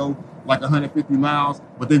 $500 to go like 150 miles,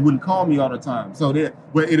 but they wouldn't call me all the time. So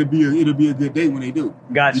but it'll be a good day when they do.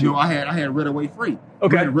 Got you. I had Redaway Freight.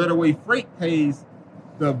 Okay. Redaway Freight pays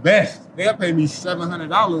the best. They'll pay me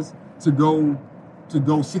 $700 to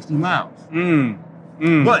go 60 miles.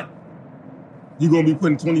 But you're gonna be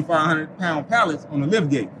putting 2,500-pound pallets on the lift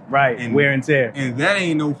gate. Right. And wear and tear. And that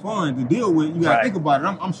ain't no fun to deal with. You gotta think about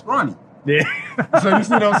it. I'm scrawny. Yeah. So you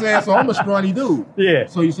see what I'm saying? So I'm a scrawny dude. Yeah.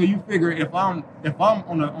 So you figure if I'm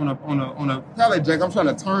on a pallet jack, I'm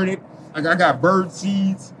trying to turn it. Like I got bird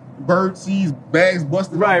seeds, bags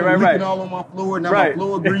busted leaking all on my floor. Now my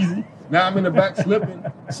floor greasy. Now I'm in the back slipping.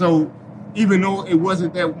 So even though it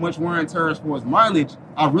wasn't that much wear and tear as far as mileage,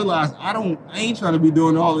 I realized I ain't trying to be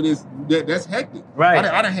doing all of this. That's hectic. Right.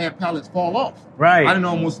 I done had pallets fall off. Right. I didn't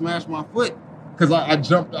almost smash my foot because I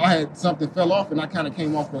jumped. I had something fell off and I kind of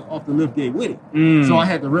came off the lift gate with it. So I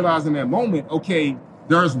had to realize in that moment, okay,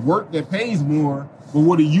 there's work that pays more, but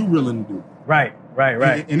what are you willing to do? Right.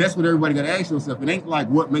 And that's what everybody got to ask yourself. It ain't like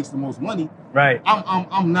what makes the most money. Right.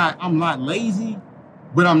 I'm not lazy.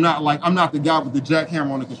 But I'm not the guy with the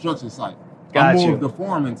jackhammer on the construction site. I'm more of the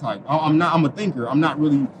foreman type. I'm a thinker. I'm not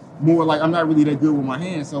really that good with my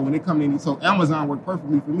hands. So when it comes in, so Amazon worked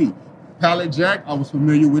perfectly for me. Pallet jack, I was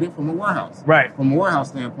familiar with it from a warehouse. Right. From a warehouse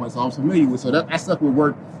standpoint, so I was familiar with. So that stuff would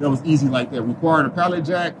work. That was easy like that. Required a pallet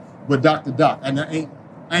jack, but dock to dock. And I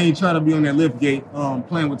ain't trying to be on that lift gate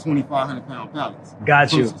playing with 2,500-pound pallets.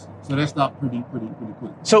 Got you. So that stopped pretty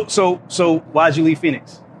quick. So why'd you leave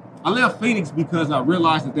Phoenix? I left Phoenix because I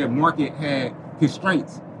realized that market had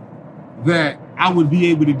constraints that I would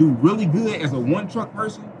be able to do really good as a one-truck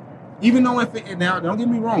person. Even though now, don't get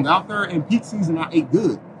me wrong, out there in peak season, I ate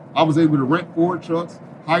good. I was able to rent 4 trucks,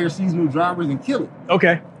 hire seasonal drivers, and kill it.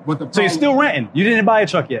 Okay. But so you're still renting? You didn't buy a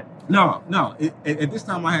truck yet? No. At this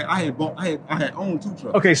time, I had owned 2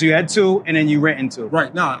 trucks. Okay, so you had 2, and then you rented 2.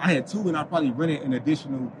 Right. No, I had 2, and I probably rented an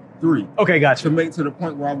additional 3. Okay, got you. To make to the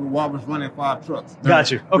point where I was running 5 trucks.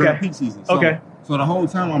 Got you. Okay. During peak season. So the whole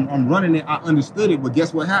time I'm running it, I understood it. But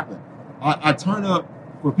guess what happened? I turn up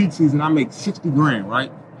for peak season, I make $60,000,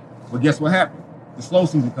 right? But guess what happened? The slow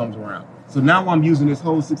season comes around. So now I'm using this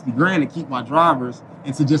whole $60,000 to keep my drivers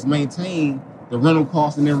and to just maintain the rental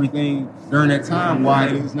costs and everything during that time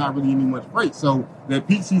while it's not really any much freight. So the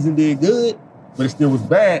peak season did good, but it still was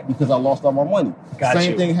bad because I lost all my money.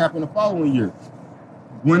 Same thing happened the following year.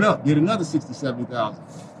 Went up, did another $60,000-$70,000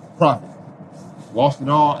 profit. Lost it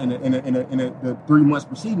all in the 3 months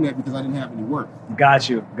preceding that because I didn't have any work. Got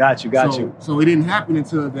you. So it didn't happen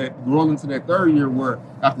until that roll into that 3rd year where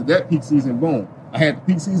after that peak season, boom, I had the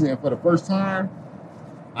peak season, and for the first time,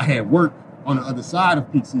 I had work on the other side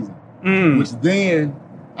of peak season, which then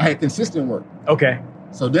I had consistent work. Okay.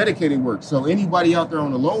 So dedicated work. So anybody out there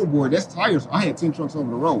on the load board, that's tires. I had 10 trucks over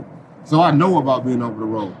the road. So I know about being over the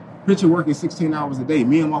road. Picture working 16 hours a day.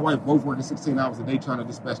 Me and my wife both working 16 hours a day trying to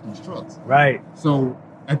dispatch these trucks. Right. So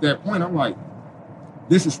at that point, I'm like,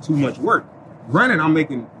 this is too much work. Granted, I'm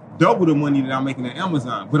making double the money that I'm making at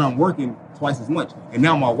Amazon, but I'm working twice as much. And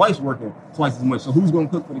now my wife's working twice as much. So who's going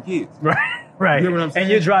to cook for the kids? Right. You hear what I'm saying?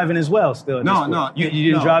 And you're driving as well still. At this point. You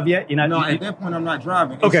didn't drive yet? You're not? No, at that point I'm not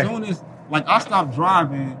driving. Okay. As soon as, like, I stopped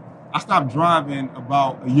driving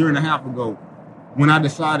about a year and a half ago when I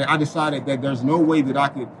decided that there's no way that I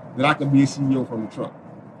could be a CEO from the truck.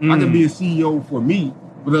 I could be a CEO for me,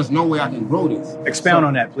 but there's no way I can grow this. Expound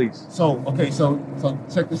on that, please. So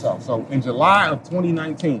check this out. So in July of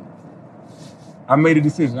 2019, I made a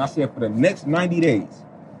decision. I said for the next 90 days,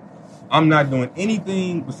 I'm not doing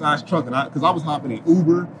anything besides trucking. Because I was hopping in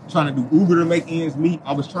Uber, trying to do Uber to make ends meet.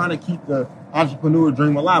 I was trying to keep the entrepreneur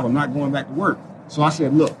dream alive. I'm not going back to work. So I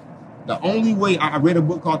said, look, the only way, I read a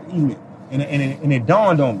book called The E-Myth, and it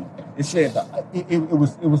dawned on me. It said it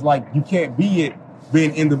was like you can't be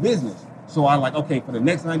being in the business. So I like, okay, for the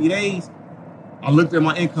next 90 days, I looked at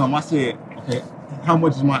my income. I said, okay, how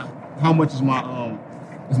much is my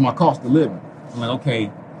cost of living? I'm like, okay,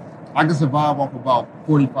 I can survive off about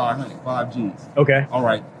 4,500, 5 G's. Okay. All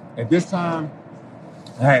right. At this time,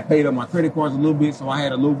 I had paid up my credit cards a little bit, so I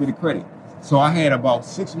had a little bit of credit. So I had about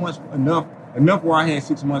 6 months, enough where I had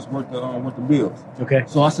 6 months worth of bills. Okay.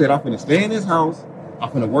 So I said, I'm finna stay in this house. I'm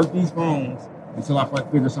finna work these phones until I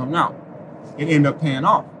figure something out. It ended up paying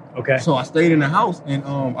off. Okay. So I stayed in the house, and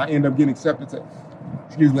I ended up getting accepted to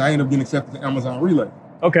Amazon Relay.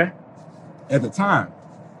 Okay. At the time,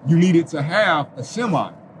 you needed to have a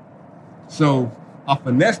semi. So I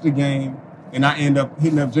finessed the game, and I ended up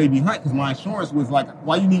hitting up JB Hunt because my insurance was like,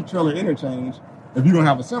 why you need trailer interchange if you don't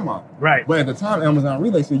have a semi? Right. But at the time, Amazon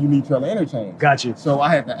Relay said you need trailer interchange. Got you. So I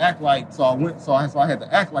had to act like, I had to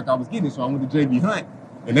act like I was getting it. So I went to JB Hunt,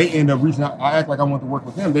 and they ended up reaching out. I act like I wanted to work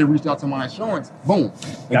with them. They reached out to my insurance. Boom.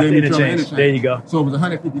 Got the interchange. There you go. So it was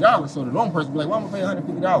 $150. So the normal person would be like, why am I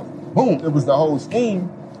paying $150? Boom. It was the whole scheme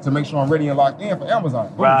to make sure I'm ready and locked in for Amazon.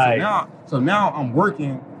 Boom. Right. So now I'm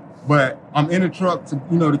working, but I'm in a truck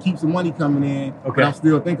to keep some money coming in. Okay. But I'm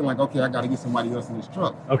still thinking like, okay, I got to get somebody else in this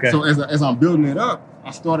truck. Okay. So as I'm building it up,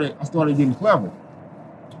 I started getting clever.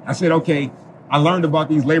 I said, okay, I learned about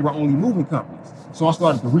these labor-only moving companies. So I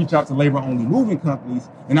started to reach out to labor-only moving companies,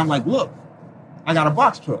 and I'm like, look, I got a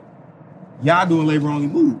box truck. Y'all doing labor-only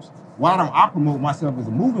moves. Why don't I promote myself as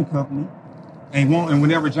a moving company, and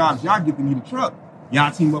whenever jobs y'all get to need a truck,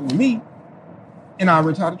 y'all team up with me, and I'll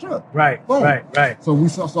rent out the truck. Right, boom. Right. So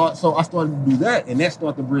I started to do that, and that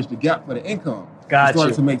started to bridge the gap for the income. Gotcha. It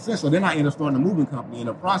started to make sense. So then I ended up starting a moving company in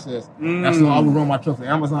the process. And so I would run my trucks at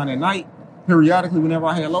Amazon at night, periodically whenever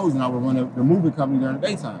I had loads, and I would run the moving company during the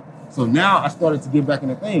daytime. So now I started to get back in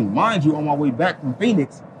the thing. Mind you, on my way back from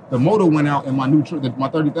Phoenix, the motor went out in my new truck, my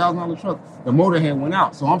 $30,000 truck. The motor had went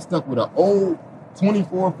out. So I'm stuck with an old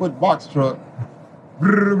 24-foot box truck,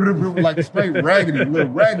 like a straight little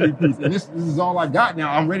raggedy piece. And this is all I got now.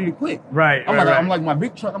 I'm ready to quit. Right. I'm like my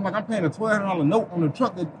big truck. I'm paying a $1,200 note on the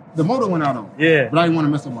truck that the motor went out on. Yeah. But I didn't want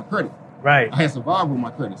to mess up my credit. Right. I had survived with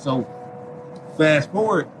my credit. So fast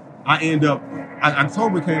forward,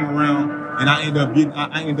 October came around,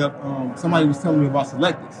 and somebody was telling me about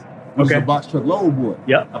Selectus, which is a box truck load boy.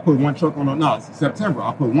 Yep. I put one truck it's September.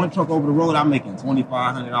 I put one truck over the road, I'm making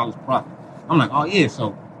 $2,500 profit. I'm like, oh yeah,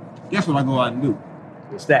 so guess what I go out and do?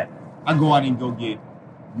 What's that? I go out and go get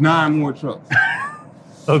 9 more trucks.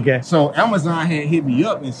 Okay. So Amazon had hit me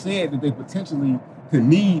up and said that they potentially could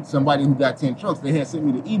need somebody who got 10 trucks. They had sent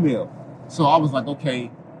me the email. So I was like,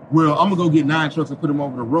 okay, well, I'm going to go get 9 trucks and put them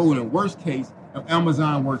over the road. In worst case, if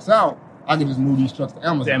Amazon works out, I can just move these trucks to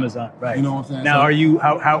Amazon. To Amazon, right. You know what I'm saying? Now,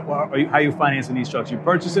 how are you financing these trucks? You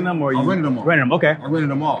purchasing them or are you renting them all? Renting them, okay. I rented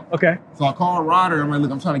them all. Okay. So I called Ryder. I'm like,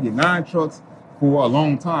 look, I'm trying to get 9 trucks for a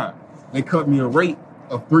long time. They cut me a rate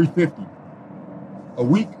of $350 a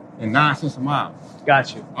week and 9 cents a mile.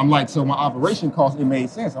 Got you. I'm like, so my operation cost, it made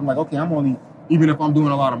sense. I'm like, okay, even if I'm doing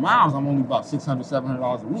a lot of miles, I'm only about $600,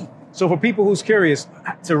 $700 a week. So for people who's curious,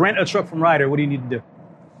 to rent a truck from Ryder, what do you need to do?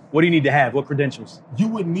 What do you need to have? What credentials? You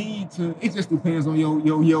would need to, it just depends on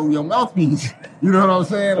your mouthpiece. You know what I'm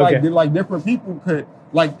saying? Okay. Like different people could,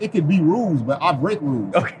 like it could be rules, but I break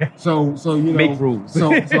rules. Okay. So you know. Make rules.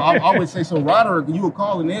 so I would say, so Ryder, you would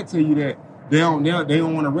call and they'll tell you that they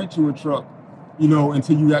don't want to rent you a truck,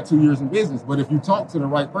 until you got 2 years in business. But if you talk to the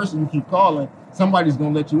right person, you keep calling, somebody's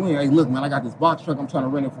going to let you in. Hey, look, man, I got this box truck. I'm trying to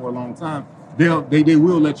rent it for a long time. They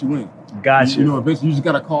will let you in. Got you. Eventually you just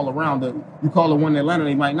got to call around. You call the one in Atlanta,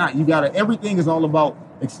 they might not. Everything is all about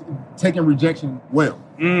taking rejection well.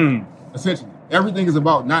 Essentially. Everything is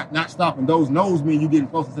about not stopping. Those no's mean you getting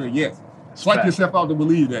closer to the yes. Psych yourself out to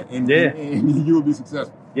believe that, and you will be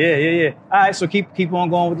successful. Yeah. All right, so keep on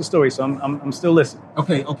going with the story. So I'm still listening.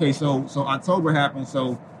 Okay. So October happened.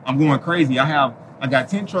 So I'm going crazy. I got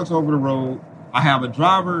 10 trucks over the road. I have a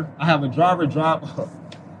driver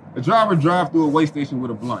drive through a weigh station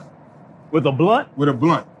with a blunt. With a blunt? With a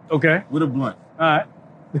blunt. Okay. With a blunt. All right.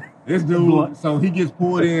 This dude, so he gets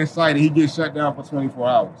pulled in sight and he gets shut down for 24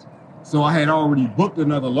 hours. So I had already booked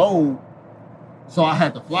another load. So I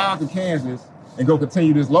had to fly out to Kansas and go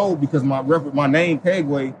continue this load because my name,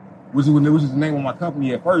 Pegway, which is the name of my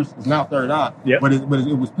company at first, is now Third Eye. Yep. But it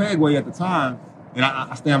was Pegway at the time, and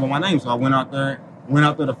I stand by my name. So I went out there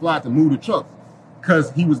to fly to move the truck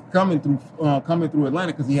because he was coming through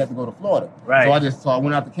Atlanta because he had to go to Florida. Right. So I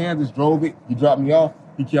went out to Kansas, drove it. He dropped me off.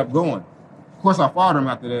 He kept going. Of course, I followed him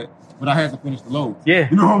after that, but I had to finish the load. Yeah.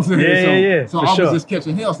 You know what I'm saying? Yeah. So I was just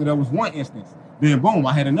catching hell. So that was one instance. Then boom,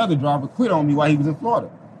 I had another driver quit on me while he was in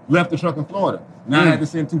Florida. Left the truck in Florida. Now I had to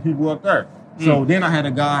send 2 people up there. So then I had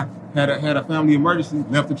a guy had a family emergency,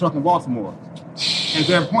 left the truck in Baltimore. At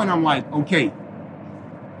that point, I'm like, okay,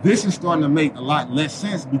 this is starting to make a lot less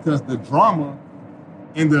sense because the drama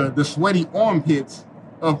and the sweaty armpits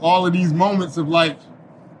of all of these moments of like,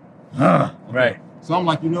 okay. Right. So I'm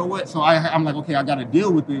like, you know what? So I'm like, okay, I got to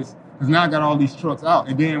deal with this because now I got all these trucks out.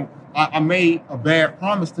 And then I made a bad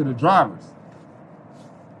promise to the drivers.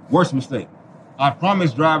 Worst mistake. I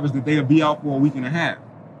promised drivers that they'll be out for a week and a half.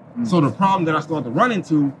 So the problem that I started to run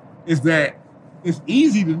into is that it's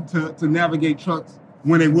easy to navigate trucks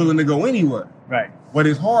when they're willing to go anywhere. Right. But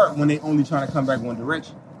it's hard when they only trying to come back one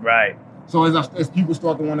direction. Right. So as people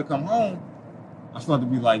start to want to come home, I start to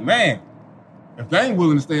be like, man, if they ain't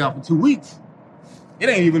willing to stay out for 2 weeks, it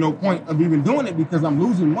ain't even no point of even doing it because I'm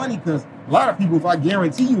losing money because a lot of people, if I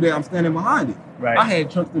guarantee you that I'm standing behind it. Right. I had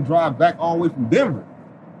trucks to drive back all the way from Denver.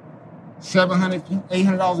 $700,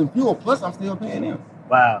 $800 in fuel, plus I'm still paying them.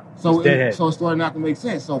 Wow. So it started not to make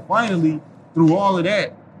sense. So finally, through all of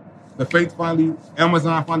that,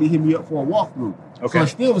 Amazon finally hit me up for a walkthrough. Okay. So it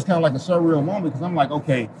still was kind of like a surreal moment because I'm like,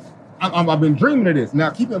 okay, I've been dreaming of this. Now,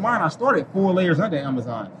 keep in mind, I started 4 layers under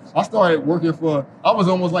Amazon. I started working I was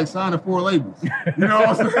almost like signing 4 labels. You know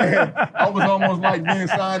what I'm saying? I was almost like being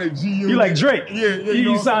signed at GU. You like Drake. Yeah.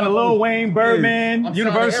 You signed a Lil Wayne, Birdman, I'm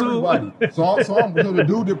Universal. So the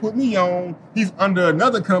dude that put me on, he's under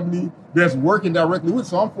another company that's working directly with.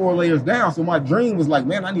 So I'm 4 layers down. So my dream was like,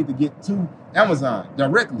 man, I need to get to Amazon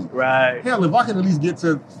directly. Right. Hell, if I can at least get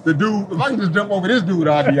to the dude, if I can just jump over this dude,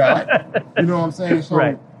 I'd be all right. You know what I'm saying? So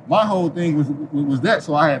right. My whole thing was that.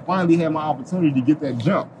 So I had finally had my opportunity to get that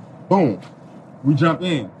jump. Boom. We jump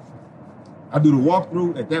in. I do the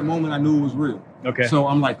walkthrough. At that moment, I knew it was real. Okay. So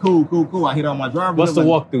I'm like, cool. I hit on my driver. What's the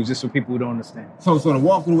walkthrough, just for people who don't understand? So the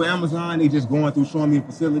walkthrough with Amazon, they just going through, showing me the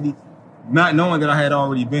facility, not knowing that I had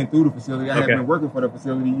already been through the facility. I had been working for the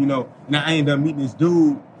facility, you know. And I ended up meeting this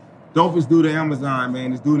dude, dopest dude at Amazon,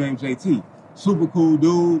 man. This dude named JT. Super cool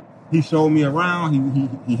dude. He showed me around.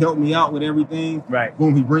 He helped me out with everything. Right.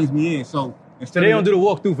 Boom, he brings me in. So they don't do the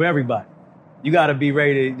walkthrough for everybody. You got to be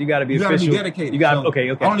rated. You got to be official. You got to be dedicated. You got so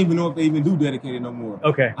okay. I don't even know if they even do dedicated no more.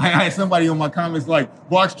 Okay. I had somebody on my comments like,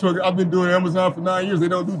 box truck, I've been doing Amazon for 9 years. They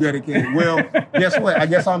don't do dedicated. Well, guess what? I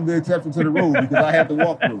guess I'm the exception to the rule because I had to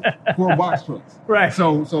walk through 4 box trucks. Right.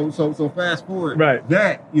 So fast forward. Right.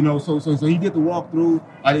 That, you know, so he did the walkthrough.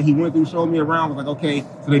 He went through, showed me around. Was like, okay.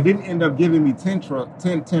 So they didn't end up giving me 10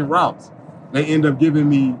 routes. They ended up giving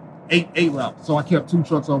me eight routes. So I kept 2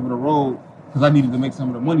 trucks over the road because I needed to make some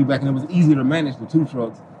of the money back, and it was easier to manage the 2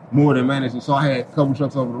 trucks more than managing. So I had a couple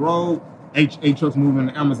trucks over the road, 8 trucks moving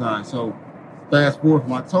to Amazon. So fast forward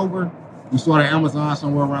from October, we started Amazon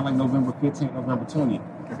somewhere around like November 15th, November 20th.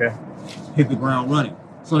 Okay. Hit the ground running.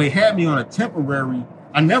 So they had me on a temporary.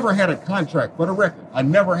 I never had a contract, for the record. I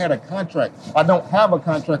never had a contract. I don't have a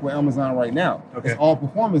contract with Amazon right now. Okay. It's all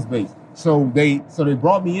performance based. So they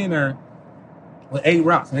brought me in there with 8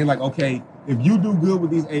 routes. And they're like, okay, if you do good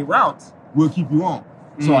with these 8 routes, we'll keep you on.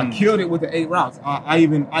 So I killed it with the 8 routes. I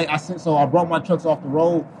brought my trucks off the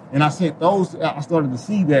road and I sent those. I started to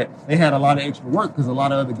see that they had a lot of extra work because a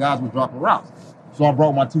lot of other guys were dropping routes. So I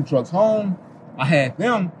brought my 2 trucks home. I had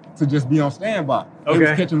them to just be on standby. They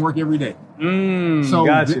was catching work every day.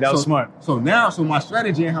 Gotcha. That was smart. So my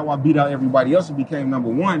strategy and how I beat out everybody else and became number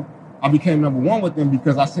one, I became number one with them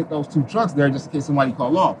because I sent those 2 trucks there just in case somebody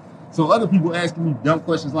called off. So other people asking me dumb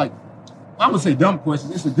questions like, I'm going to say dumb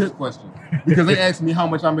questions. It's a good question because they ask me how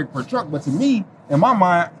much I make per truck. But to me, in my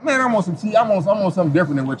mind, man, I'm on something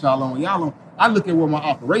different than what y'all on. I look at what my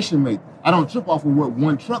operation make. I don't trip off of what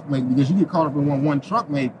one truck make because you get caught up in what one truck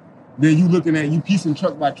make. Then you piecing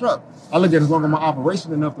truck by truck. I look at as long as my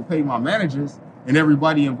operation enough to pay my managers and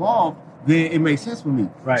everybody involved, then it makes sense for me.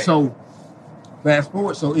 Right. So fast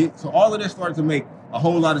forward. So all of this started to make a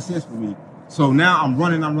whole lot of sense for me. So now I'm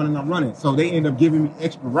running. So they end up giving me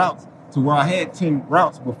extra routes to where I had 10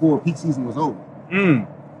 routes before peak season was over.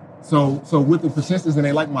 So with the persistence, and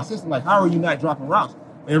they like my system, like, how are you not dropping routes?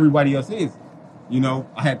 Everybody else is. You know,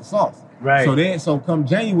 I had the sauce. Right. So come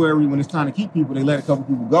January, when it's time to keep people, they let a couple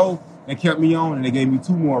people go. They kept me on, and they gave me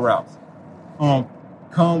 2 more routes.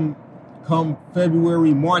 Come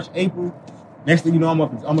February, March, April, next thing you know, I'm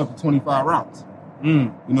up to 25 routes.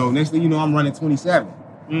 You know, next thing you know, I'm running 27.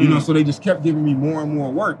 You know, so they just kept giving me more and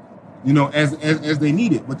more work, you know, as they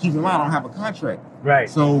need it. But keep in mind, I don't have a contract. Right.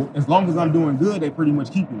 So as long as I'm doing good, they pretty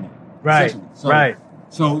much keeping me. Right.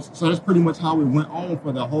 So that's pretty much how it went on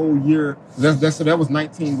for the whole year. So that was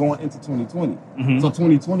 19 going into 2020. So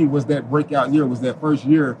 2020 was that breakout year. Was that first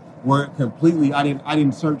year where completely I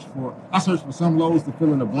didn't search for. I searched for some loads to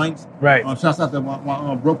fill in the blanks. Right. Shouts out to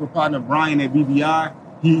my broker partner Brian at BBI.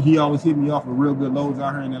 He always hit me off with real good loads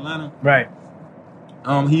out here in Atlanta. Right.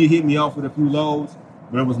 He hit me off with a few loads,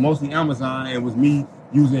 but it was mostly Amazon. And it was me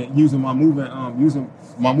using my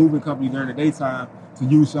moving company during the daytime to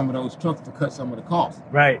use some of those trucks to cut some of the costs.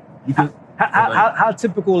 Right. Because how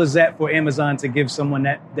typical is that for Amazon to give someone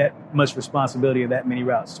that much responsibility of that many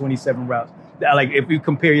routes, 27 routes? Like, if you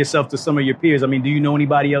compare yourself to some of your peers, I mean, do you know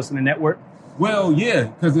anybody else in the network? Well, yeah,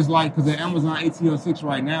 because the Amazon ATL6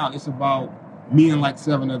 right now, it's about me and like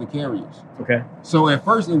 7 other carriers. Okay. So at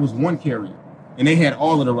first it was one carrier, and they had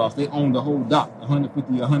all of the routes. They owned the whole dock,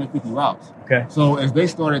 150 routes. Okay. So as they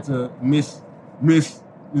started to miss,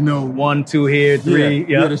 you know, 1, 2 here, 3.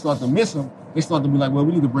 Yeah, they started to miss them. They started to be like, well,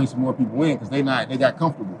 we need to bring some more people in because they got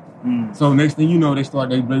comfortable. So next thing you know, it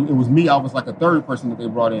was me. I was like a third person that they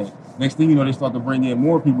brought in. Next thing you know, they started to bring in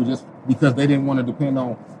more people just because they didn't want to depend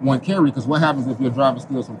on one carrier. Because what happens if your driver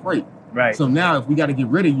steals some freight? Right. So now if we got to get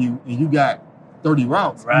rid of you and you got 30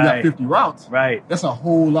 routes, right. You got 50 routes, right? That's a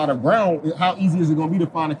whole lot of ground. How easy is it going to be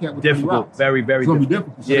to find a cat with 30 routes? Very, very difficult. It's going to be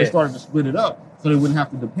difficult. difficult. So they started to split it up so they wouldn't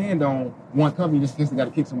have to depend on one company just in case they got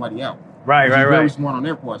to kick somebody out. Right. Very smart on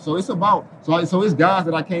their part. So it's it's guys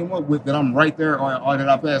that I came up with that I'm right there or that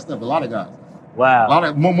I passed up. A lot of guys.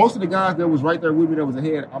 Wow. Most of the guys that was right there with me that was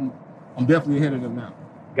ahead, I'm definitely ahead of them now.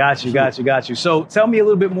 Got you. So tell me a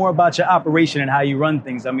little bit more about your operation and how you run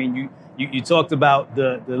things. I mean, you talked about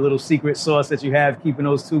the little secret sauce that you have, keeping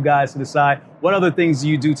those 2 guys to the side. What other things do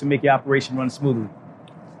you do to make your operation run smoothly?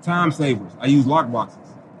 Time savers. I use lock boxes.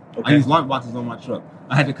 Okay. I use lock boxes on my truck.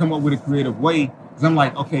 I had to come up with a creative way because I'm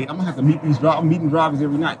like, okay, I'm going to have to meet these drivers. I'm meeting drivers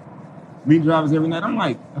every night. I'm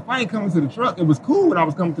like, if I ain't coming to the truck, it was cool when I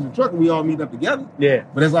was coming to the truck and we all meet up together. Yeah.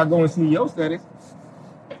 But as I go in CEO status,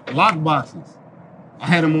 lock boxes. I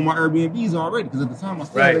had them on my Airbnbs already because at the time I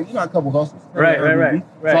still had, a couple hustles. Right.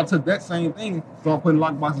 So I took that same thing, started putting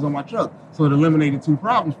lock boxes on my truck. So it eliminated 2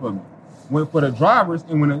 problems for me. For the drivers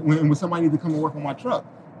and when somebody needed to come and work on my truck.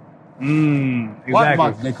 Exactly. Lock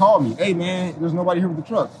boxes, they called me. Hey man, there's nobody here with the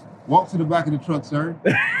truck. Walk to the back of the truck, sir.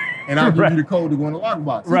 And I'll give you the code to go in the lock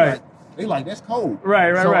box. They like, that's cold.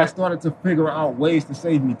 Right. So I started to figure out ways to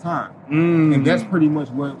save me time. And that's pretty much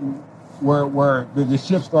where the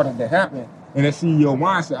shift started to happen. And that CEO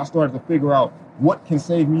mindset, I started to figure out what can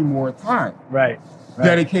save me more time. Right.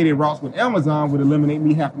 Dedicated routes with Amazon would eliminate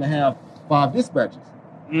me having to have 5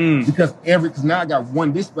 dispatchers. Because now I got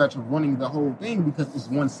one dispatcher running the whole thing because it's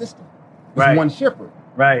one system. It's one shipper.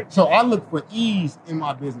 Right. So I look for ease in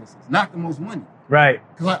my businesses, not the most money. Right.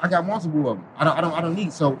 Because I got multiple of them. I don't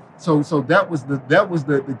need. So that was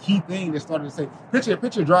the key thing that started to say,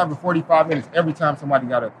 picture driving 45 minutes every time somebody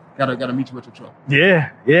gotta meet you at your truck.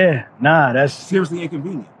 Yeah. Nah, that's seriously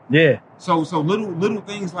inconvenient. Yeah. So little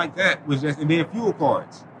things like that was just, and then fuel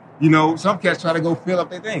cards. You know, some cats try to go fill up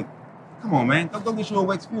their thing. Come on, man, go get you a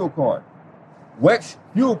WEX fuel card. WEX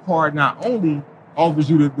fuel card not only offers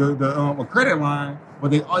you a credit line, but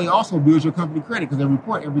they also build your company credit because they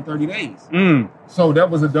report every 30 days. So that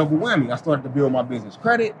was a double whammy. I started to build my business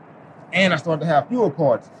credit, and I started to have fuel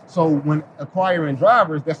cards. So when acquiring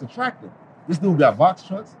drivers, that's attractive. This dude got box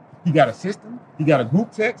trucks. He got a system. He got a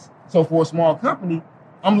group text. So for a small company,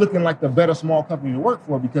 I'm looking like the better small company to work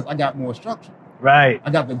for because I got more structure. Right. I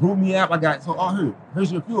got the GroupMe app.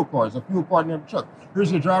 Here's your fuel card. It's a fuel card in every truck.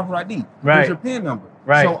 Here's your driver ID. Right. Here's your PIN number.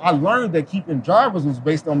 Right. So I learned that keeping drivers was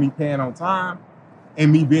based on me paying on time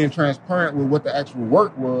and me being transparent with what the actual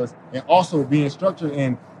work was, and also being structured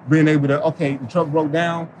and being able to, the truck broke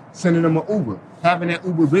down, sending them an Uber, having that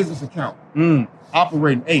Uber business account,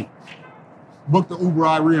 operating, book the Uber,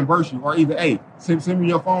 I reimburse you, or either, send me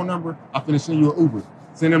your phone number, I'm finna send you an Uber.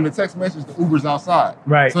 Send them the text message, the Uber's outside.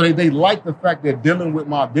 Right. So they like the fact that dealing with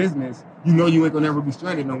my business, you ain't gonna never be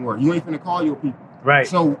stranded no more. You ain't finna call your people. Right.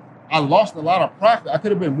 So I lost a lot of profit. I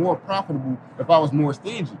could have been more profitable if I was more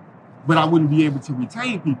stingy, but I wouldn't be able to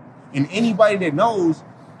retain people. And anybody that knows,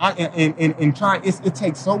 it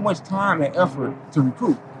takes so much time and effort to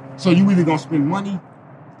recruit. So you either gonna spend money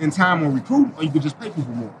and time on recruiting, or you could just pay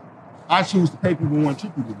people more. I choose to pay people more and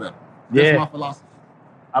treat people better. That's my philosophy.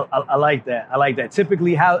 I like that. I like that.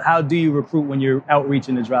 Typically, how do you recruit when you're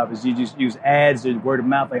outreaching the drivers? Do you just use ads or word of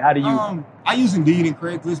mouth? Like, how do you? I use Indeed and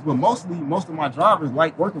Craigslist, but most of my drivers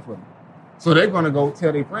like working for me, so they're gonna go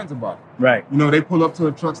tell their friends about it. Right. You know, they pull up to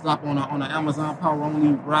a truck stop on an Amazon Power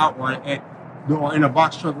Only route or in a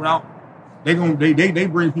box truck route. They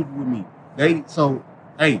bring people with me. They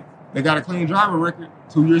got a clean driver record,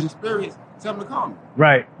 2 years experience. Tell them to call me.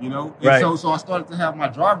 Right. You know. And right. So I started to have my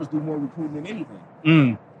drivers do more recruiting than anything.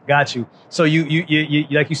 Got you. So you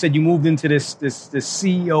like you said, you moved into this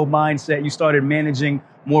CEO mindset. You started managing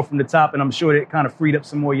more from the top, and I'm sure it kind of freed up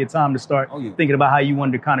some more of your time to start thinking about how you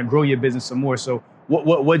wanted to kind of grow your business some more. So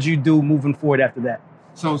what'd you do moving forward after that?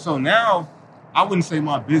 So now I wouldn't say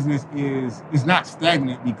my business is not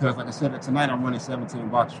stagnant, because like I said, tonight I'm running 17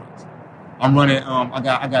 box trucks. I'm running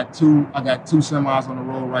I got two semis on the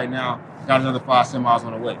road right now. Got another 5 semis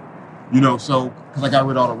on the way. You know, so because I got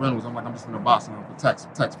rid of all the rentals, I'm just in the box now for tax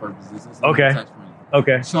purposes. It's tax free.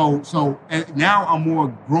 Okay. So and now I'm more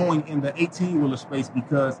growing in the 18-wheeler space,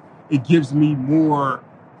 because it gives me more.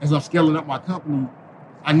 As I'm scaling up my company,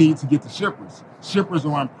 I need to get to shippers. Shippers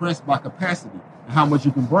are impressed by capacity and how much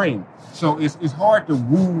you can bring. So it's hard to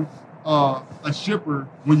woo a shipper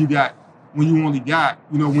when you only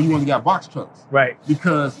got box trucks. Right.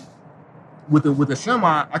 Because with the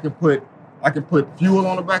semi, I could put fuel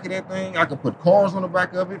on the back of that thing. I could put cars on the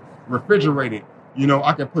back of it, refrigerate it. You know,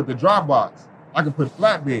 I could put the drop box. I could put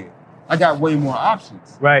flatbed. I got way more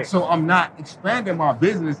options. Right. So I'm not expanding my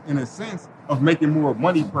business in a sense of making more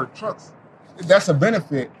money per trucks. That's a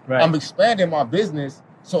benefit. Right. I'm expanding my business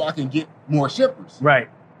so I can get more shippers. Right.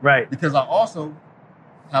 Right. Because I also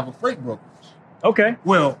have a freight brokerage. Okay.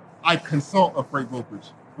 Well, I consult a freight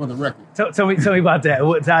brokerage, for the record. Tell me about that.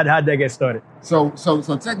 How'd that get started? So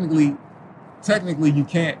technically you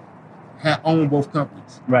can't own both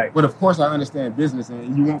companies. Right. But of course I understand business,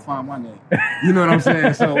 and you won't find my name. You know what I'm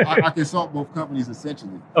saying? So I consult both companies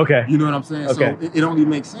essentially. Okay. You know what I'm saying? Okay. So it only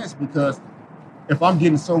makes sense, because if I'm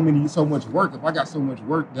getting so much work, if I got so much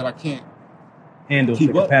work that I can't handle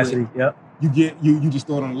keep the up capacity, with, you just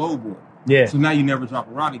throw it on the load board. Yeah. So now you never drop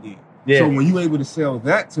a rod again. Yeah. So when you're able to sell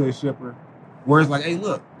that to a shipper, where it's like, hey,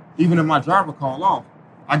 look, even if my driver call off,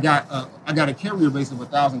 I got a carrier base of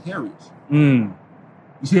 1,000 carriers. You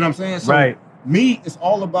see what I'm saying? So right. Me, it's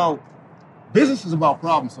all about, business is about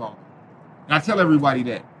problem solving. And I tell everybody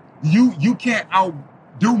that. You can't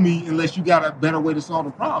outdo me unless you got a better way to solve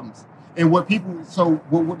the problems. And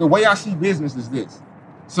the way I see business is this.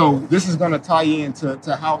 So this is going to tie into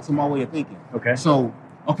to my way of thinking. Okay. So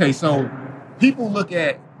people look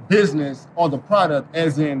at business or the product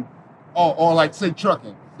as in, or like say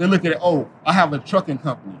trucking. They look at it, I have a trucking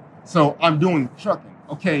company, so I'm doing trucking.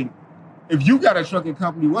 Okay, if you got a trucking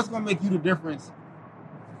company, what's going to make you the difference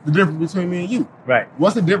between me and you? Right.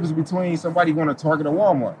 What's the difference between somebody going to Target or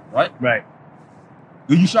Walmart, right? Right.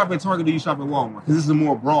 Do you shop at Target or do you shop at Walmart? Because this is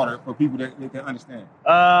more broader for people that can understand.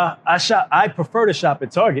 I prefer to shop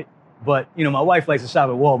at Target, but my wife likes to shop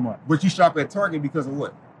at Walmart. But you shop at Target because of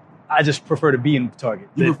what? I just prefer to be in Target.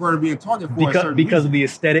 You prefer to be in Target for a certain because reason. of the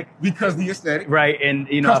aesthetic. Because the aesthetic. Right, and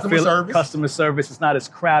customer service. It's not as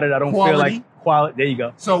crowded. I don't feel like quality. There you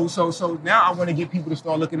go. So now I want to get people to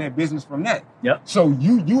start looking at business from that. Yep. So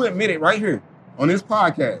you admit it right here on this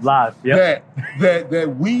podcast. Live. Yep.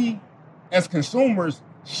 That we as consumers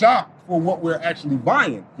shop for what we're actually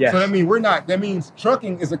buying. Yes. So that means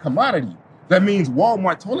trucking is a commodity. That means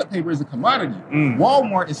Walmart toilet paper is a commodity.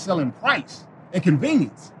 Walmart is selling price and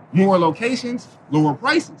convenience. More locations, lower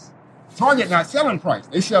prices. Target not selling price.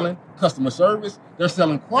 They selling customer service. They're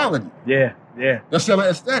selling quality. Yeah. They're selling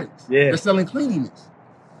aesthetics. Yeah. They're selling cleanliness.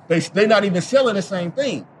 They're not even selling the same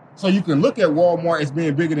thing. So you can look at Walmart as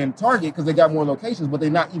being bigger than Target because they got more locations, but they're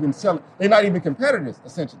not even selling. They're not even competitors,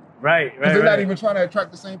 essentially. Right. They're not even trying to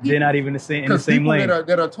attract the same people. They're not even in the same lane. Because people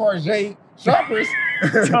that are Target shoppers.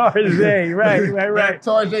 Target, right.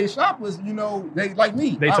 Target shoppers, they like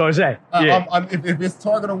me. They Target. Yeah. If it's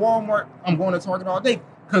Target or Walmart, I'm going to Target all day.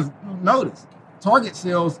 Because notice, Target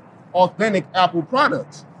sells authentic Apple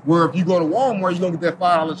products. Where if you go to Walmart, you're going to get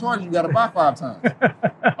that $5 charge, you got to buy 5 times.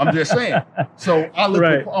 I'm just saying. So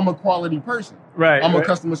I'm a quality person. Right. I'm a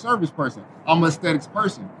customer service person. I'm an aesthetics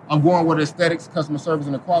person. I'm going where the aesthetics, customer service,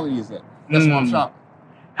 and the quality is at. That's why I'm shopping.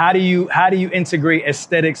 How do you integrate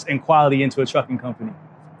aesthetics and quality into a trucking company?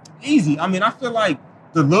 Easy. I feel like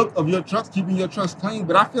the look of your trucks, keeping your trucks clean,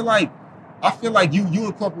 but I feel like I feel like you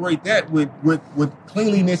incorporate that with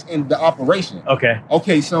cleanliness in the operation.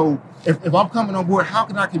 Okay, so if I'm coming on board, how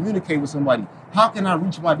can I communicate with somebody? How can I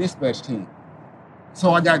reach my dispatch team?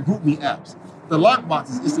 So I got GroupMe apps. The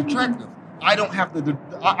lockboxes, it's attractive. I don't have to,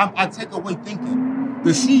 I take away thinking.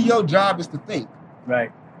 The CEO job is to think.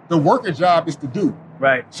 Right. The worker job is to do.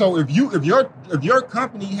 Right. So if your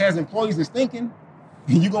company has employees that's thinking,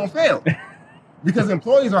 you're gonna fail. Because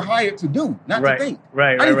employees are hired to do, not to think.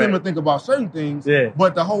 Right. I need them to think about certain things. Yeah.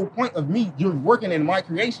 But the whole point of me, you're working in my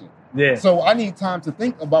creation. Yeah. So I need time to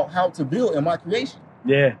think about how to build in my creation.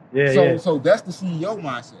 Yeah. So that's the CEO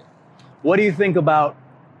mindset. What do you think about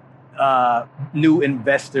new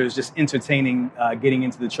investors just entertaining getting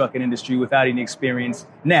into the trucking industry without any experience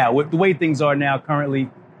now? With the way things are now currently,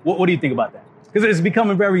 what do you think about that? Because it's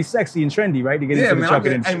becoming very sexy and trendy, right, to get into the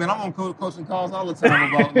trucking industry. Hey, man, I'm on coaching calls all the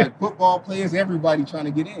time about like football players, everybody trying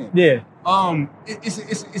to get in. Yeah.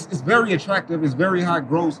 It's very attractive. It's very high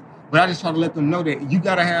growth. But I just try to let them know that you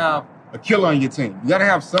got to have a killer on your team. You got to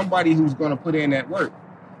have somebody who's going to put in that work.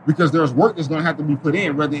 Because there's work that's going to have to be put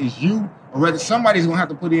in, whether it's you or whether somebody's going to have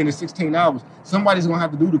to put in the 16 hours. Somebody's going to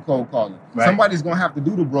have to do the cold calling. Right. Somebody's going to have to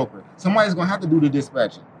do the broker. Somebody's going to have to do the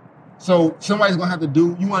dispatching. So somebody's going to have to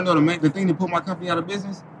do, you want to know the thing that put my company out of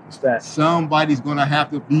business? What's that? Somebody's going to have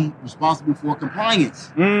to be responsible for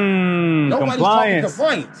compliance. Nobody's talking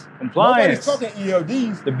compliance. Nobody's talking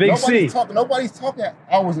ELDs. The big C. Nobody's talking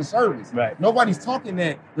hours of service. Right. Nobody's talking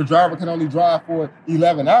that the driver can only drive for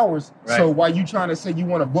 11 hours. Right. So while you trying to say you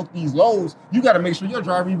want to book these loads, you got to make sure your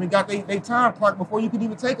driver even got their time clock before you can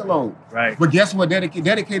even take a load. Right. But guess what?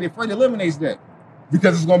 Dedicated freight eliminates that.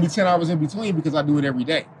 Because it's going to be 10 hours in between because I do it every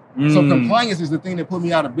day. So compliance is the thing that put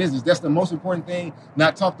me out of business. That's the most important thing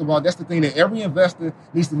not talked about. That's the thing that every investor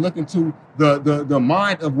needs to look into, the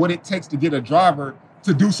mind of what it takes to get a driver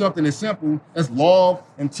to do something as simple as log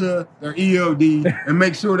into their ELD and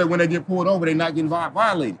make sure that when they get pulled over, they're not getting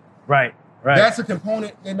violated. Right. That's a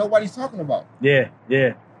component that nobody's talking about. Yeah.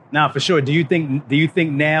 Now, for sure. Do you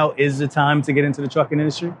think now is the time to get into the trucking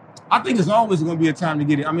industry? I think it's always going to be a time to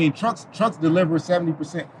get it. I mean, trucks deliver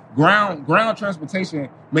 70%. Ground transportation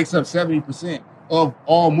makes up 70% of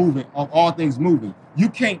all things moving. You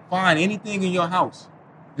can't find anything in your house.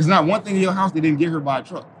 There's not one thing in your house that didn't get here by a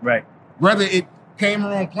truck. Right. Whether it came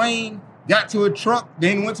here on plane, got to a truck,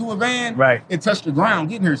 then went to a van, right. It touched the ground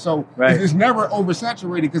getting here. So it's never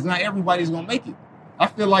oversaturated because not everybody's going to make it. I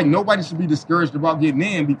feel like nobody should be discouraged about getting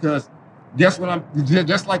in because just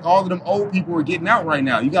like all of them old people are getting out right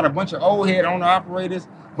now. You got a bunch of old head owner operators,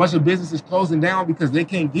 bunch of businesses closing down because they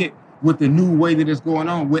can't get with the new way that it's going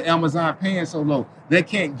on with Amazon paying so low. They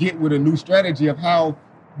can't get with a new strategy of how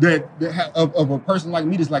of a person like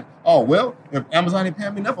me that's like, oh, well, if Amazon ain't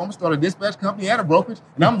paying me enough, I'm going to start a dispatch company and a brokerage,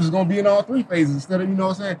 and I'm just going to be in all three phases instead of, you know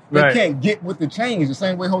what I'm saying? They can't get with the change the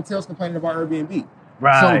same way hotels complaining about Airbnb.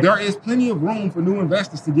 Right. So there is plenty of room for new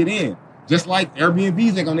investors to get in. Just like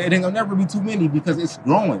Airbnbs, it ain't gonna never be too many because it's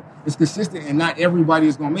growing, it's consistent, and not everybody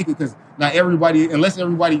is gonna make it because not everybody, unless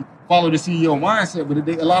everybody follow the CEO mindset, but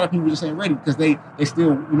a lot of people just ain't ready because they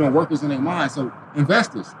still workers in their mind. So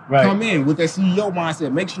investors come in with that CEO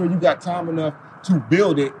mindset. Make sure you got time enough to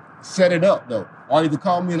build it, set it up though, or either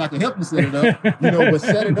call me and I can help you set it up, but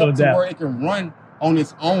set it up to where it can run on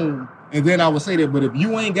its own. And then I would say that, but if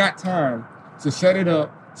you ain't got time to set it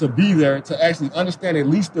up, to be there, to actually understand at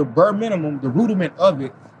least the bare minimum, the rudiment of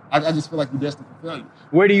it, I just feel like you're destined for failure.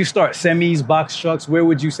 Where do you start? Semis, box trucks? Where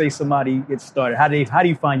would you say somebody gets started? How do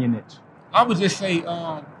you find your niche? I would just say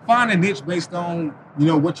find a niche based on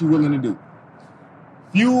what you're willing to do.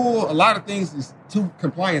 Fuel, a lot of things is too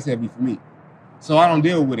compliance heavy for me, so I don't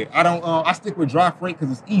deal with it. I stick with dry freight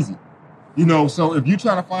because it's easy. So if you're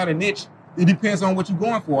trying to find a niche, it depends on what you're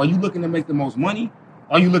going for. Are you looking to make the most money?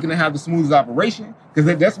 Are you looking to have the smoothest operation?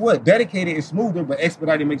 Because that's what dedicated is smoother, but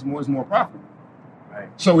expedited is more profitable. Right.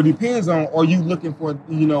 So it depends on, are you looking for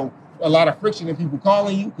a lot of friction and people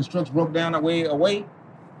calling you because trucks broke down away? Or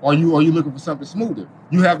are you looking for something smoother?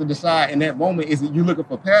 You have to decide in that moment, is it you looking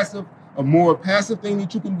for a more passive thing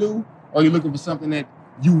that you can do, or are you looking for something that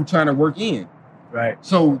you trying to work in? Right.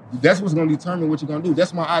 So that's what's going to determine what you're going to do.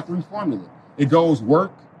 That's my I3 formula. It goes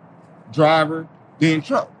work, driver, then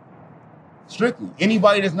truck. Strictly.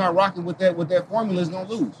 Anybody that's not rocking with that formula is gonna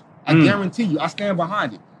lose. I guarantee you. I stand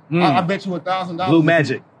behind it. I bet you $1,000. Blue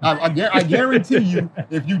magic. I guarantee you,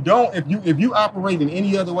 if you operate in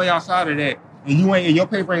any other way outside of that, and your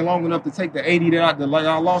paper ain't long enough to take the 80 that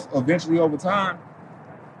I lost eventually over time,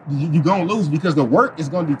 you're gonna lose because the work is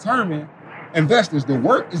gonna determine investors. The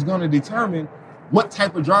work is gonna determine what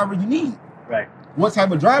type of driver you need. Right. What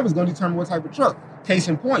type of driver is gonna determine what type of truck. Case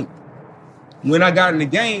in point, when I got in the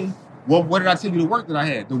game, Well, what did I tell you the work that I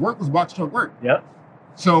had? The work was box truck work. Yep.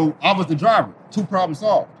 So I was the driver. 2 problems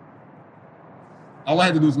solved. All I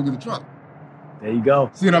had to do was go get the truck. There you go.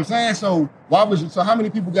 See what I'm saying? So so how many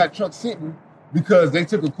people got trucks sitting because they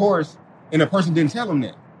took a course and the person didn't tell them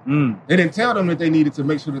that? They didn't tell them that they needed to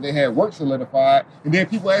make sure that they had work solidified. And then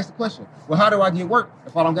people ask the question, well, how do I get work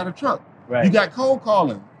if I don't got a truck? Right. You got cold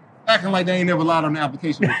calling, acting like they ain't never lied on the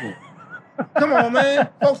application before. Come on, man.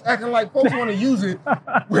 Folks acting like folks want to use it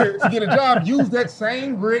to get a job. Use that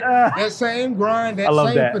same grit, that same grind, that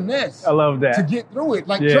same finesse. I love that. To get through it.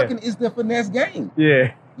 Like trucking is the finesse game.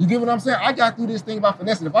 Yeah. You get what I'm saying? I got through this thing by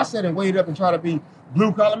finesse. If I sat and waited up and tried to be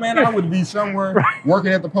blue collar, man, I would be somewhere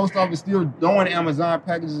working at the post office still throwing Amazon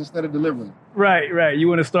packages instead of delivering. Right. You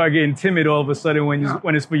want to start getting timid all of a sudden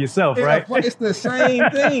when it's for yourself, right? It's the same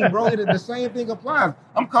thing, bro. The same thing applies.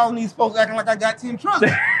 I'm calling these folks acting like I got 10 trucks.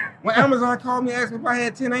 When Amazon called me, asked me if I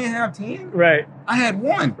had 10, I didn't have 10. Right. I had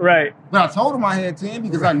 1. Right. But I told them I had 10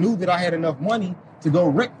 because I knew that I had enough money to go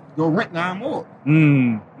rent 9 more.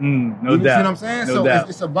 No doubt. You see what I'm saying? No so doubt.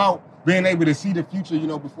 It's about being able to see the future,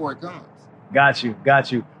 before it comes. Got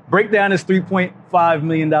you. Break down this $3.5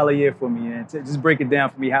 million year for me, and just break it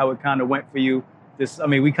down for me how it kind of went for you.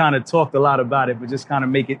 We kind of talked a lot about it, but just kind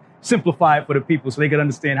of simplify it for the people so they could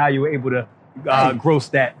understand how you were able to gross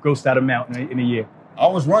that amount in a year. I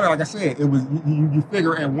was running, like I said, it was you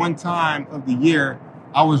figure at one time of the year,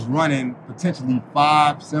 I was running potentially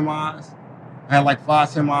 5 semis. I had like 5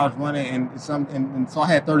 semis running, and so I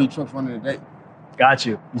had 30 trucks running a day. Got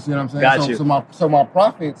you. You see what I'm saying? So my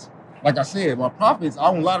profits, like I said, I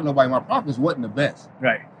won't lie to nobody, my profits wasn't the best.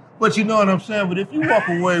 Right. But you know what I'm saying? But if you walk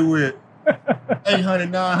away with 800,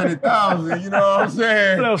 900,000, you know what I'm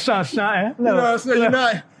saying? A little sunshine. You know what I'm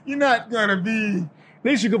saying? You're not gonna be. At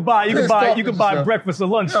least you could buy breakfast or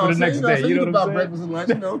lunch for the next day. You can buy breakfast and lunch,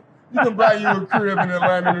 You can buy you a crib in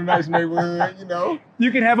Atlanta in a nice neighborhood,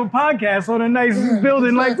 You can have a podcast on a nice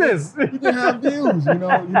building like this. You can have views,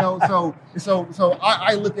 So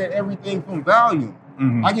I look at everything from value.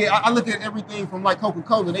 Mm-hmm. I look at everything from like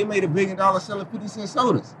Coca-Cola. They made $1 billion selling 50-cent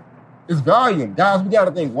sodas. It's volume. Guys, we got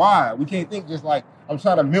to think why. We can't think just like I'm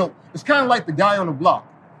trying to milk. It's kind of like the guy on the block.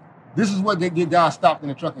 This is what they get guys stopped in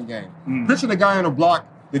the trucking game. Picture the guy on the block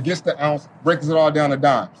that gets the ounce, breaks it all down to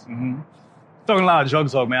dimes. Mm-hmm. Talking a lot of drug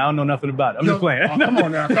talk, man. I don't know nothing about it. I'm just playing. Come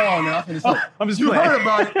on now. I'm just you playing. Heard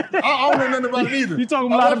about it. I don't know nothing about it either. You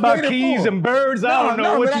talking a lot about keys and birds. I don't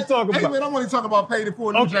know what you talking about. Hey, man, I'm only talking about paid it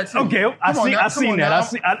for New Jack City. Okay, I seen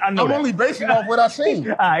that. I know I'm only basing off what I seen.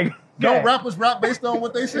 All right. Don't rappers rap based on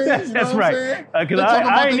what they say? That's right. Because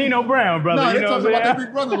I ain't Nino Brown, brother. No, they're talking about their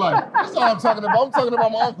big brother life. That's all I'm talking about. I'm talking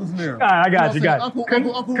about my uncles now. All right, I got you.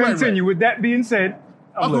 Uncle Continue. With that being said,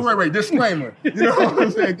 Uncle Ray, disclaimer. You know what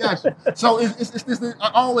I'm saying? Gotcha. So it's this.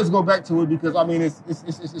 I always go back to it because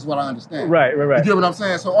it's what I understand. Right. You get what I'm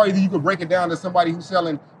saying? So, or either you could break it down to somebody who's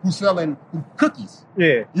selling cookies.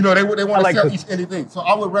 Yeah. They want to sell cookies. anything. So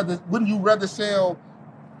wouldn't you rather sell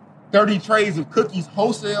 30 trays of cookies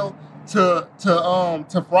wholesale to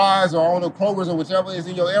Fry's or on the Kroger's or whichever is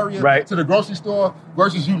in your area, right, to the grocery store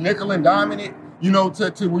versus you nickel and diming it,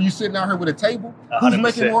 to where you sitting out here with a table? 100%. Who's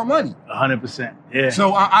making more money? 100%. Yeah.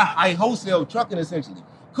 So I wholesale trucking essentially.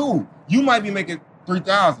 Cool. You might be making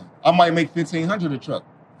 $3,000. I might make $1,500 a truck.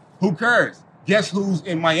 Who cares? Guess who's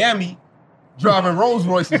in Miami driving Rolls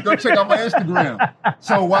Royces? Go check out my Instagram.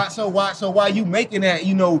 So why you making that?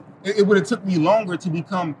 It would have took me longer to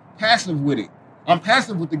become passive with it. I'm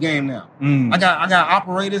passive with the game now. I got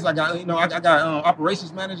operators. I got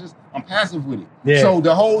operations managers. I'm passive with it. Yeah. So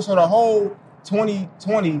the whole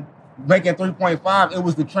 2020 making 3.5, it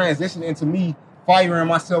was the transition into me firing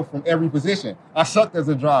myself from every position. I sucked as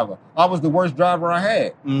a driver. I was the worst driver I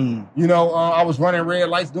had. I was running red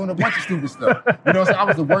lights, doing a bunch of stupid stuff. So I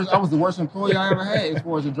was the worst employee I ever had as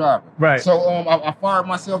far as a driver. Right. So I fired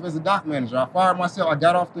myself as a dock manager. I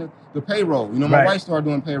got off the payroll. My wife started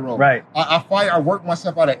doing payroll. Right. I worked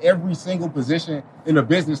myself out of every single position in the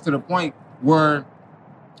business to the point where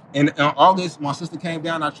in August, my sister came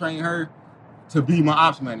down, I trained her to be my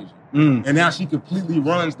ops manager. And now she completely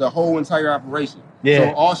runs the whole entire operation.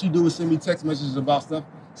 Yeah. So all she do is send me text messages about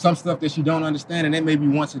some stuff that she don't understand, and that may be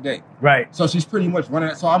once a day. Right. So she's pretty much running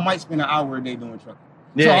it. So I might spend an hour a day doing trucking.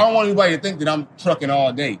 Yeah. So I don't want anybody to think that I'm trucking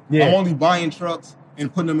all day. Yeah. I'm only buying trucks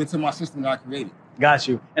and putting them into my system that I created. Got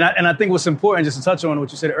you. And I think what's important, just to touch on what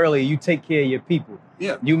you said earlier, you take care of your people.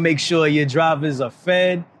 Yeah. You make sure your drivers are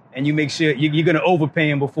fed, and you make sure you're going to overpay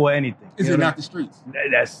them before anything. Is it not the streets?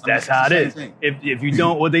 That's how it is. If you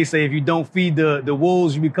don't, what they say, if you don't feed the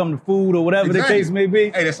wolves, you become the food or whatever the case may be.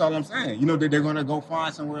 Hey, that's all I'm saying. They're going to go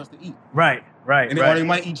find somewhere else to eat. Right. Or they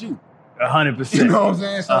might eat you. 100%. You know what I'm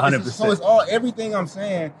saying? So 100%. so it's all, everything I'm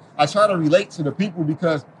saying, I try to relate to the people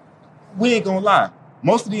because we ain't gonna lie.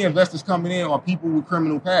 Most of the investors coming in are people with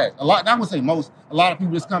criminal past. A lot, I would say most, a lot of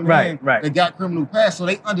people that's coming in, they got criminal past, so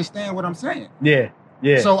they understand what I'm saying. Yeah.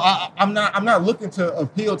 Yeah. So I'm not looking to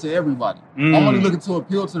appeal to everybody. I'm only looking to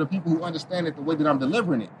appeal to the people who understand it the way that I'm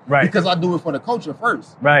delivering it. Right. Because I do it for the culture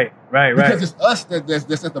first. Right. Because it's us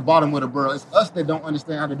that's at the bottom of the barrel. It's us that don't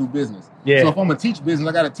understand how to do business. Yeah. So if I'm gonna teach business,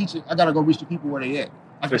 I gotta teach it. I gotta go reach the people where they at.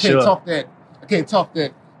 I can't talk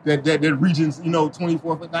that regions,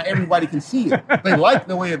 24 foot. Not everybody can see it. They like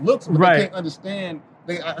the way it looks, but they can't understand.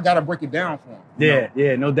 I gotta break it down for them.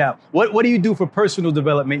 Yeah, no doubt. What do you do for personal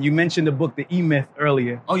development? You mentioned the book, The E-Myth,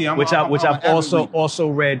 earlier. Oh yeah, which I've also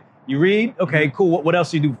read. You read? Okay, cool. What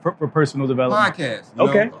else do you do for personal development? Podcasts.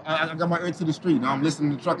 Okay. I got my ear to the street. Now I'm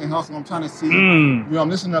listening to Trucking Hustle. I'm trying to see. I'm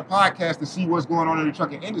listening to podcasts to see what's going on in the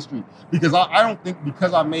trucking industry because I don't think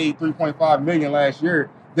because I made $3.5 million last year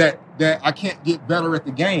that I can't get better at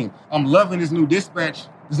the game. I'm loving this new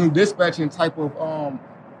dispatching type of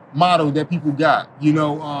model that people got,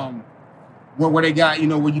 where they got,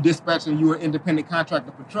 where you dispatching, you're an independent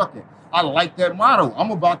contractor for trucking. I like that model.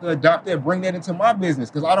 I'm about to adopt that, bring that into my business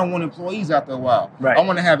because I don't want employees after a while. Right. I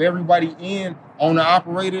want to have everybody in, owner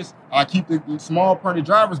operators. I keep the small permanent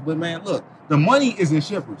drivers, but man, look, the money is in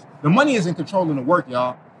shippers. The money is in controlling the work,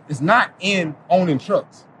 y'all. It's not in owning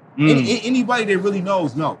trucks. Anybody that really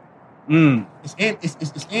knows, no. It's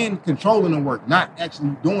in controlling the work, not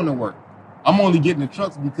actually doing the work. I'm only getting the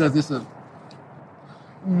trucks because it's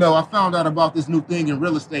I found out about this new thing in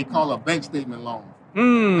real estate called a bank statement loan.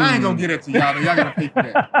 I ain't gonna get it to y'all. Y'all gotta pay for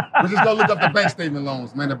that. But just go look up the bank statement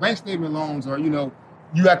loans, man. The bank statement loans are, you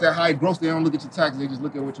got that high gross. They don't look at your taxes. They just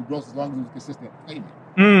look at what you gross as long as it's consistent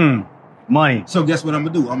payment. Money. So guess what I'm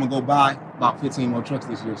gonna do? I'm gonna go buy about 15 more trucks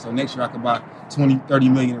this year. So next year I can buy 20, 30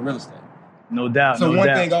 million in real estate. No doubt. So one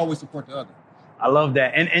thing always support the other. I love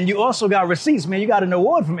that. And you also got receipts, man. You got an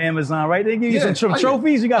award from Amazon, right? They give you some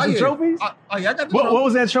trophies. You got some trophies? I got the trophy. What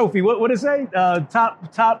was that trophy? What did it say? Top.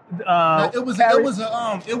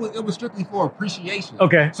 It was strictly for appreciation.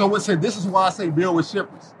 Okay. So it said, this is why I say build with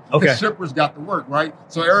shippers. Okay. Because shippers got the work, right?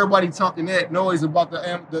 So everybody talking that noise about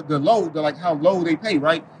the load, like how low they pay,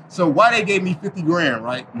 right? So why they gave me $50,000,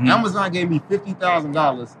 right? Amazon gave me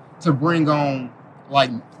 $50,000 to bring on like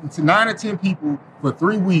 9 or 10 people for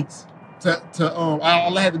 3 weeks. All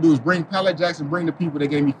I had to do is bring pallet jacks and bring the people. They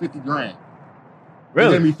gave me $50,000.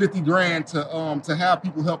 Really? They gave me $50,000 to have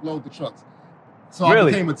people help load the trucks. So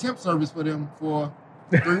really? I became a temp service for them for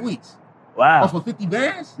 3 weeks. Wow. Oh, for 50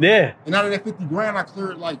 bands? Yeah. And out of that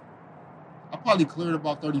 $50,000, I probably cleared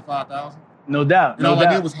about 35,000. No doubt. And all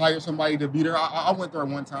I did was hire somebody to be there. I went there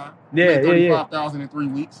one time. Yeah, made 35,000 in 3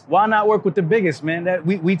 weeks. Why not work with the biggest, man? That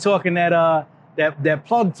we talking that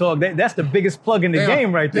plug talk. That's the biggest plug in the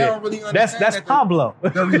game right there. They don't really understand that's Pablo.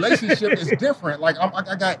 The relationship is different. Like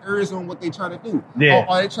I got ears on what they trying to do. Yeah.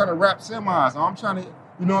 Are they trying to wrap semis? I'm trying to,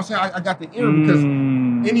 you know what I'm saying? I got the ear because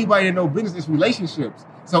anybody that know business is relationships.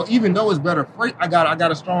 So even though it's better freight, I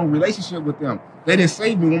got a strong relationship with them. They didn't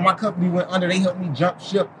save me when my company went under. They helped me jump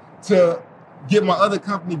ship to get my other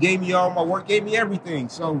company. Gave me all my work. Gave me everything.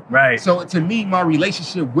 So right. So to me, my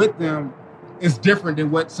relationship with them is different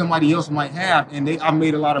than what somebody else might have. And I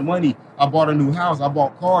made a lot of money. I bought a new house. I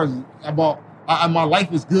bought cars. My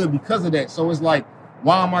life is good because of that. So it's like,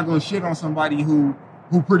 why am I going to shit on somebody who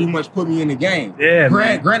pretty much put me in the game? Yeah,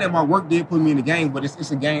 Granted, my work did put me in the game, but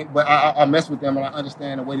it's a game. But I mess with them and I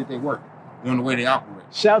understand the way that they work, the way they operate.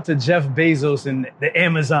 Shout out to Jeff Bezos and the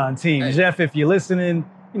Amazon team. Hey. Jeff, if you're listening,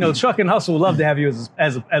 Trucking Hustle would love to have you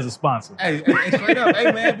as a sponsor. Hey, straight up,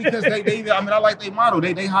 hey man, because I like their model.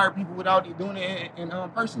 They hire people without doing it in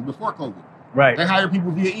person before COVID. Right. They hire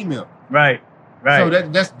people via email. Right. So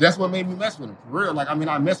that's what made me mess with them for real. Like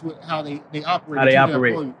I mess with how they operate. How they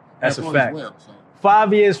operate. That's a fact. Well, so.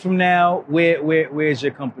 5 years from now, where's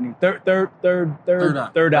your company? Third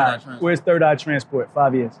Eye. Where's Third Eye Transport?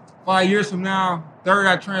 5 years. 5 years from now, Third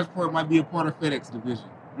Eye Transport might be a part of FedEx division.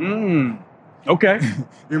 Okay.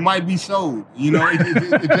 It might be sold.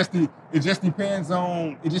 It just depends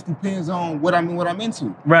on what I'm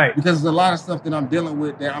into. Right. Because there's a lot of stuff that I'm dealing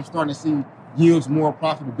with that I'm starting to see yields more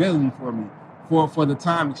profitability for me for the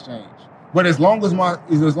time exchange. But as long as my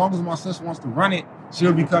sister wants to run it,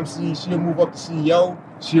 she'll move up to CEO.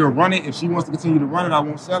 She'll run it. If she wants to continue to run it, I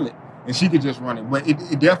won't sell it. And she could just run it. But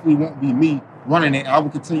it definitely won't be me running it. I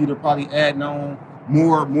will continue to probably add on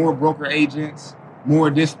more broker agents, more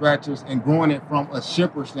dispatchers, and growing it from a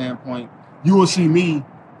shipper standpoint. You will see me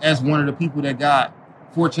as one of the people that got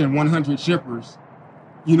Fortune 100 shippers,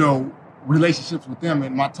 relationships with them,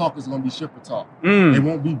 and my talk is gonna be shipper talk. Mm. It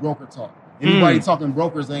won't be broker talk. Anybody talking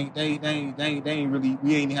brokers they ain't really,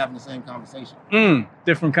 we ain't having the same conversation.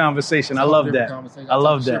 Different conversation. I It's a love different that. conversation. I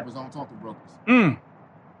love talk to that. shippers, I don't talk to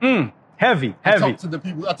brokers. Heavy. I talk to the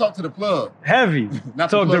people. I talk to the plug. Heavy. Not the Talk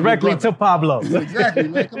plug, your directly brother. to Pablo. Exactly,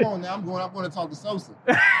 man. Come on now. I'm going to talk to Sosa.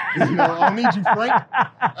 I don't need you, Frank.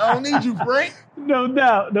 I don't need you, Frank. No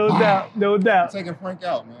doubt. I'm taking Frank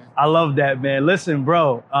out, man. I love that, man. Listen,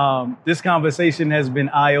 bro, this conversation has been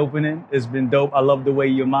eye-opening. It's been dope. I love the way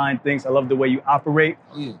your mind thinks. I love the way you operate.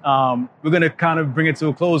 Oh, yeah. We're going to kind of bring it to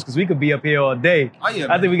a close because we could be up here all day. Oh, yeah, I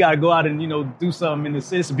man. think we got to go out and, do something in the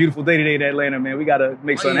city. It's a beautiful day today in Atlanta, man. We got to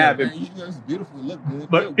make something happen. Man. It's beautiful. It look good.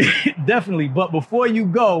 But definitely. But before you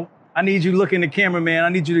go, I need you to look in the camera, man. I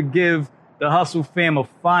need you to give the Hustle fam a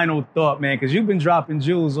final thought, man, because you've been dropping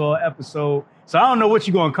jewels all episode. So I don't know what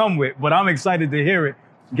you're going to come with, but I'm excited to hear it.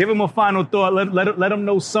 Give them a final thought. Let them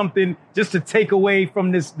know something just to take away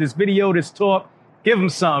from this video, this talk. Give them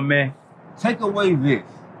something, man. Take away this.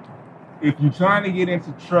 If you're trying to get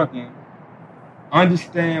into trucking,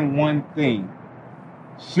 understand one thing.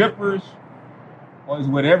 Shippers is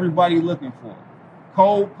what everybody's looking for.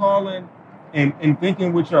 Cold calling and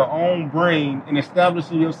thinking with your own brain and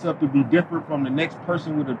establishing yourself to be different from the next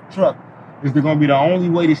person with a truck is going to be the only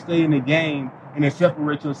way to stay in the game and then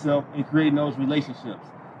separate yourself and create those relationships.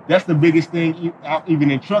 That's the biggest thing,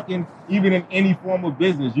 even in trucking, even in any form of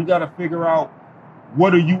business. You got to figure out,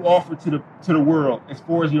 what do you offer to the world as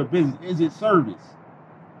far as your business? Is it service?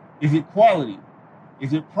 Is it quality?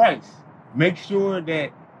 Is it price? Make sure that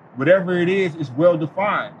whatever it is well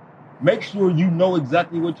defined. Make sure you know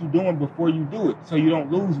exactly what you're doing before you do it, so you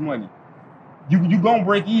don't lose money. You gonna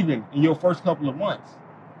break even in your first couple of months.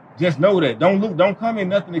 Just know that. Don't come in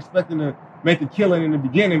nothing expecting to make a killing in the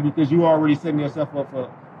beginning because you already setting yourself up for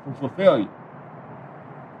failure.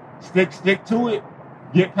 Stick to it.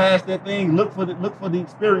 Get past that thing. Look for the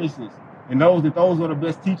experiences, and those are the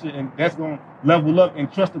best teacher, and that's gonna level up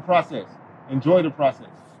and trust the process. Enjoy the process.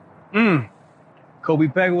 Kobe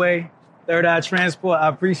Pegway, Third Eye Transport. I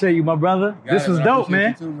appreciate you, my brother. This was dope,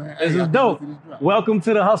 man. This is dope. Welcome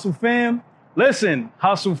to the Hustle fam. Listen,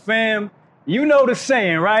 Hustle fam, you know the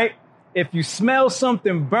saying, right? If you smell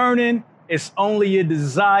something burning, it's only your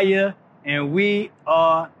desire, and we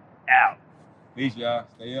are out. Peace, y'all.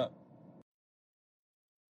 Stay up.